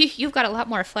 you've got a lot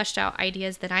more fleshed out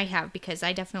ideas than I have, because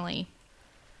I'm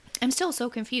still so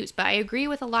confused, but I agree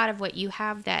with a lot of what you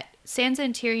have, that Sansa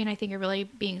and Tyrion, I think, are really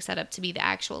being set up to be the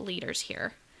actual leaders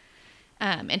here,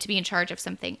 and to be in charge of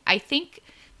something. I think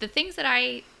the things that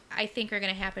I think are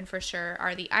going to happen for sure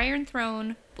are the Iron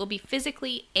Throne will be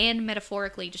physically and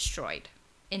metaphorically destroyed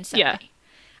in some way.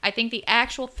 I think the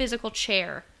actual physical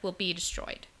chair will be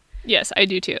destroyed. Yes, I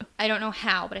do too. I don't know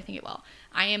how, but I think it will.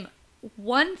 I am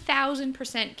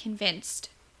 1000% convinced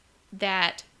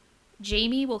that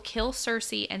Jaime will kill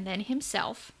Cersei and then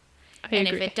himself. I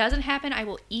agree. If it doesn't happen, I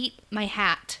will eat my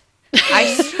hat.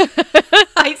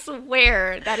 I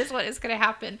swear that is what is going to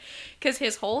happen. Because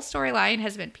his whole storyline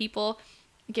has been people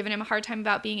giving him a hard time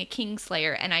about being a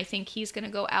Kingslayer, and I think he's going to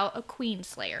go out a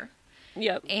Queenslayer.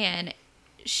 Yep. And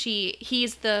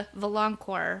he's the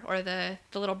Valonqor, or the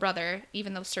little brother,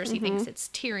 even though Cersei thinks it's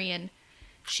Tyrion.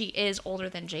 She is older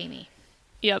than Jaime.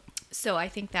 Yep. So I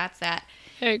think that's that.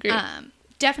 I agree.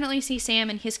 Definitely see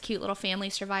Sam and his cute little family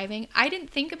surviving. I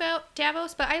didn't think about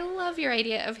Davos, but I love your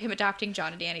idea of him adopting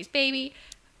Jon and Dany's baby.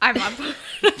 I'm on board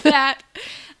with that.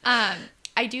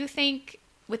 I do think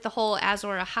with the whole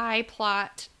Azor Ahai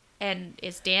plot, and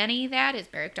is Dany that? Is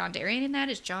Beric Dondarrion in that?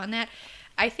 Is Jon that?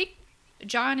 I think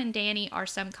Jon and Dany are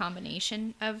some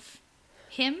combination of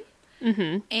him.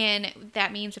 Mm-hmm. And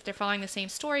that means if they're following the same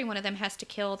story, one of them has to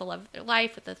kill the love of their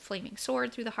life with the flaming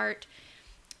sword through the heart.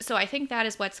 So I think that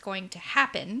is what's going to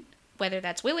happen, whether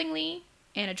that's willingly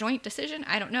and a joint decision.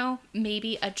 I don't know.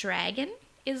 Maybe a dragon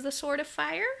is the sword of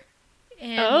fire,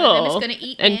 and one of them is going to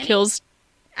eat and Dany. Kills.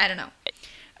 I don't know,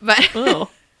 but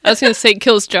I was going to say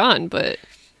kills Jon, but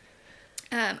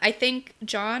I think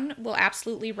Jon will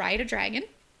absolutely ride a dragon.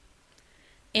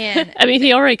 And I mean,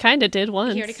 he already kind of did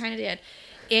once. He already kind of did.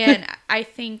 And I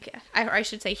think, or I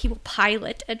should say, he will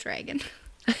pilot a dragon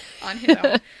on his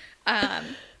own.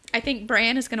 I think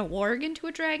Bran is going to warg into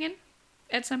a dragon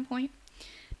at some point.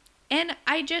 And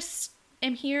I just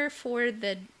am here for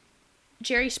the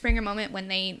Jerry Springer moment when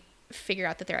they figure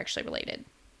out that they're actually related.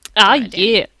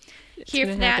 Yeah. Here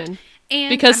for that. Happen. And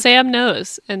because Sam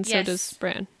knows, and so does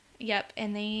Bran. Yep,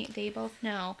 and they both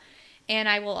know. And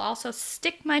I will also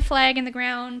stick my flag in the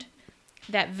ground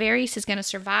that Varys is going to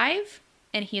survive,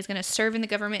 and he is going to serve in the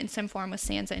government in some form with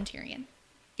Sansa and Tyrion.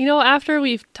 You know, after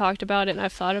we've talked about it and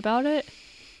I've thought about it,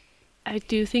 I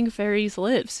do think Varys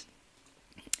lives.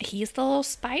 He's the little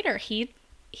spider. He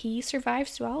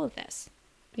survives through all of this.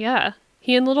 Yeah.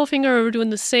 He and Littlefinger were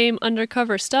doing the same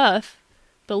undercover stuff,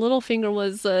 but Littlefinger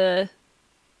was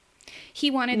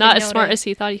he wanted not as smart as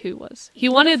he thought he was. He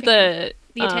wanted the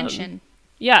attention.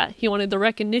 Yeah, he wanted the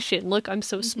recognition. Look, I'm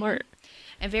so smart.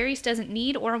 And Varys doesn't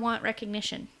need or want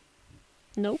recognition.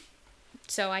 Nope.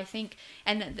 So I think,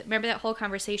 and remember that whole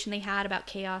conversation they had about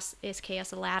chaos? Is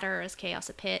chaos a ladder or is chaos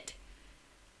a pit?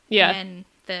 Yeah. And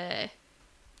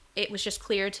it was just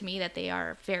clear to me that they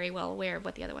are very well aware of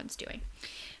what the other one's doing.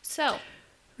 So.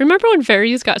 Remember when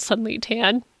Varys got suddenly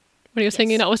tan? When he was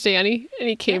hanging out with Dany? And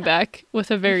he came back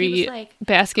with a very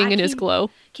basking in his glow.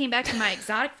 Came back to my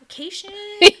exotic vacation.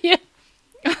 Yeah.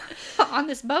 On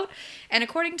this boat. And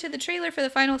according to the trailer for the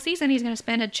final season, he's going to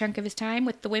spend a chunk of his time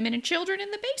with the women and children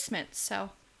in the basement. So.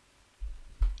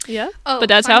 Yeah. But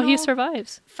that's how he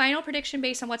survives. Final prediction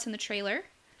based on what's in the trailer.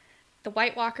 The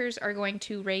White Walkers are going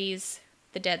to raise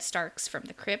the dead Starks from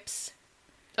the crypts.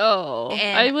 Oh.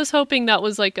 And I was hoping that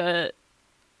was like a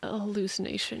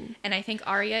hallucination. And I think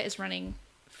Arya is running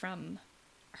from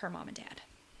her mom and dad.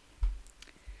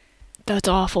 That's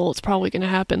awful. It's probably going to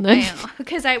happen then. I know.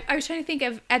 Because I was trying to think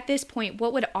of, at this point,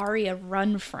 what would Arya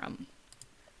run from?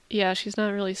 Yeah, she's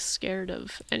not really scared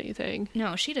of anything.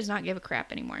 No, she does not give a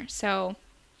crap anymore. So,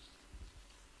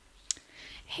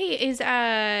 hey, is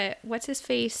what's his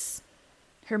face?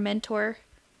 Her mentor,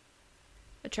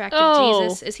 attractive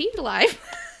Jesus. Is he alive?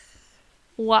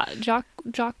 What?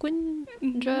 Joaquin?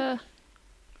 I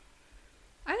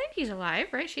think he's alive,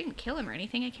 right? She didn't kill him or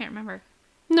anything. I can't remember.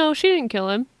 No, she didn't kill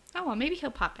him. Oh well, maybe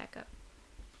he'll pop back up.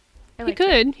 He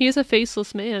could. He's a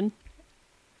faceless man.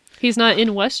 He's not in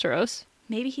Westeros.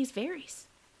 Maybe he's Varys.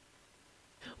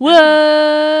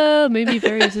 Whoa! Maybe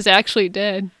Varys is actually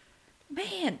dead.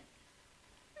 Man.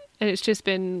 And it's just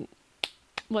been,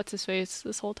 what's his face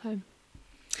this whole time?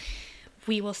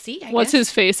 We will see, I What's guess.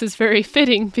 his face is very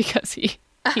fitting because he's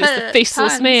the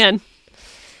faceless Tons. man.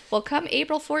 Well, come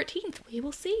April 14th, we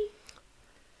will see.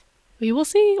 We will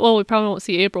see. Well, we probably won't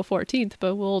see April 14th,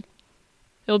 but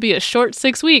it'll be a short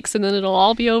 6 weeks and then it'll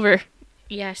all be over.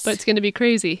 Yes. But it's going to be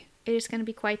crazy. It is going to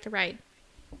be quite the ride.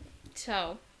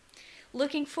 So,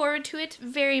 looking forward to it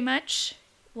very much.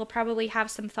 We'll probably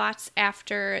have some thoughts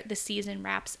after the season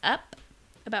wraps up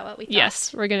about what we thought.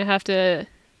 Yes, we're going to have to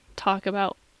talk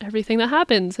about everything that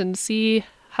happens and see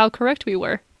how correct we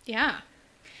were. Yeah.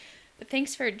 But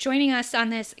thanks for joining us on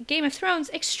this Game of Thrones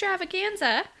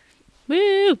extravaganza.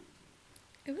 Woo!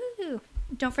 Woo.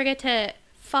 Don't forget to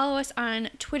follow us on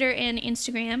Twitter and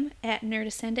Instagram at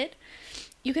NerdAscended.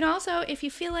 You can also, if you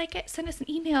feel like it, send us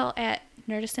an email at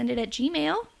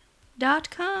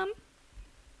nerdascended@gmail.com.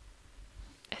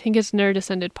 I think it's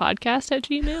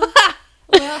nerdascendedpodcast@gmail.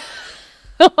 Well,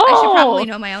 I should probably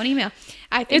know my own email.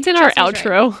 I think It's in our Chelsea's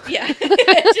outro. right. Yeah.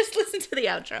 Just listen to the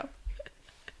outro.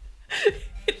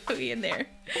 It'll be in there.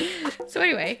 So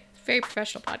anyway, very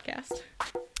professional podcast.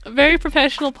 A very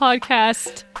professional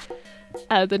podcast.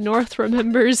 The North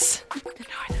remembers. The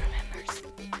North remembers.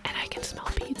 And I can smell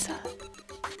pizza.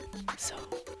 So,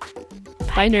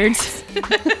 bye nerds.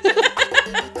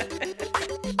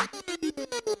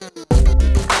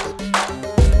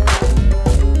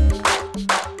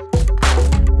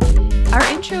 Our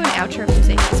intro and outro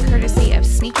music is courtesy of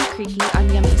Sneaky Creaky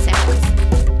on Yummy Sounds.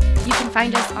 You can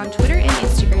find us on Twitter and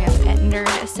Instagram at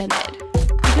NerdAscended.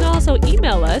 You can also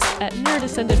email us at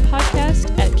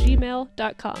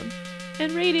nerdascendedpodcast@gmail.com.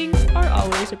 And ratings are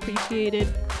always appreciated.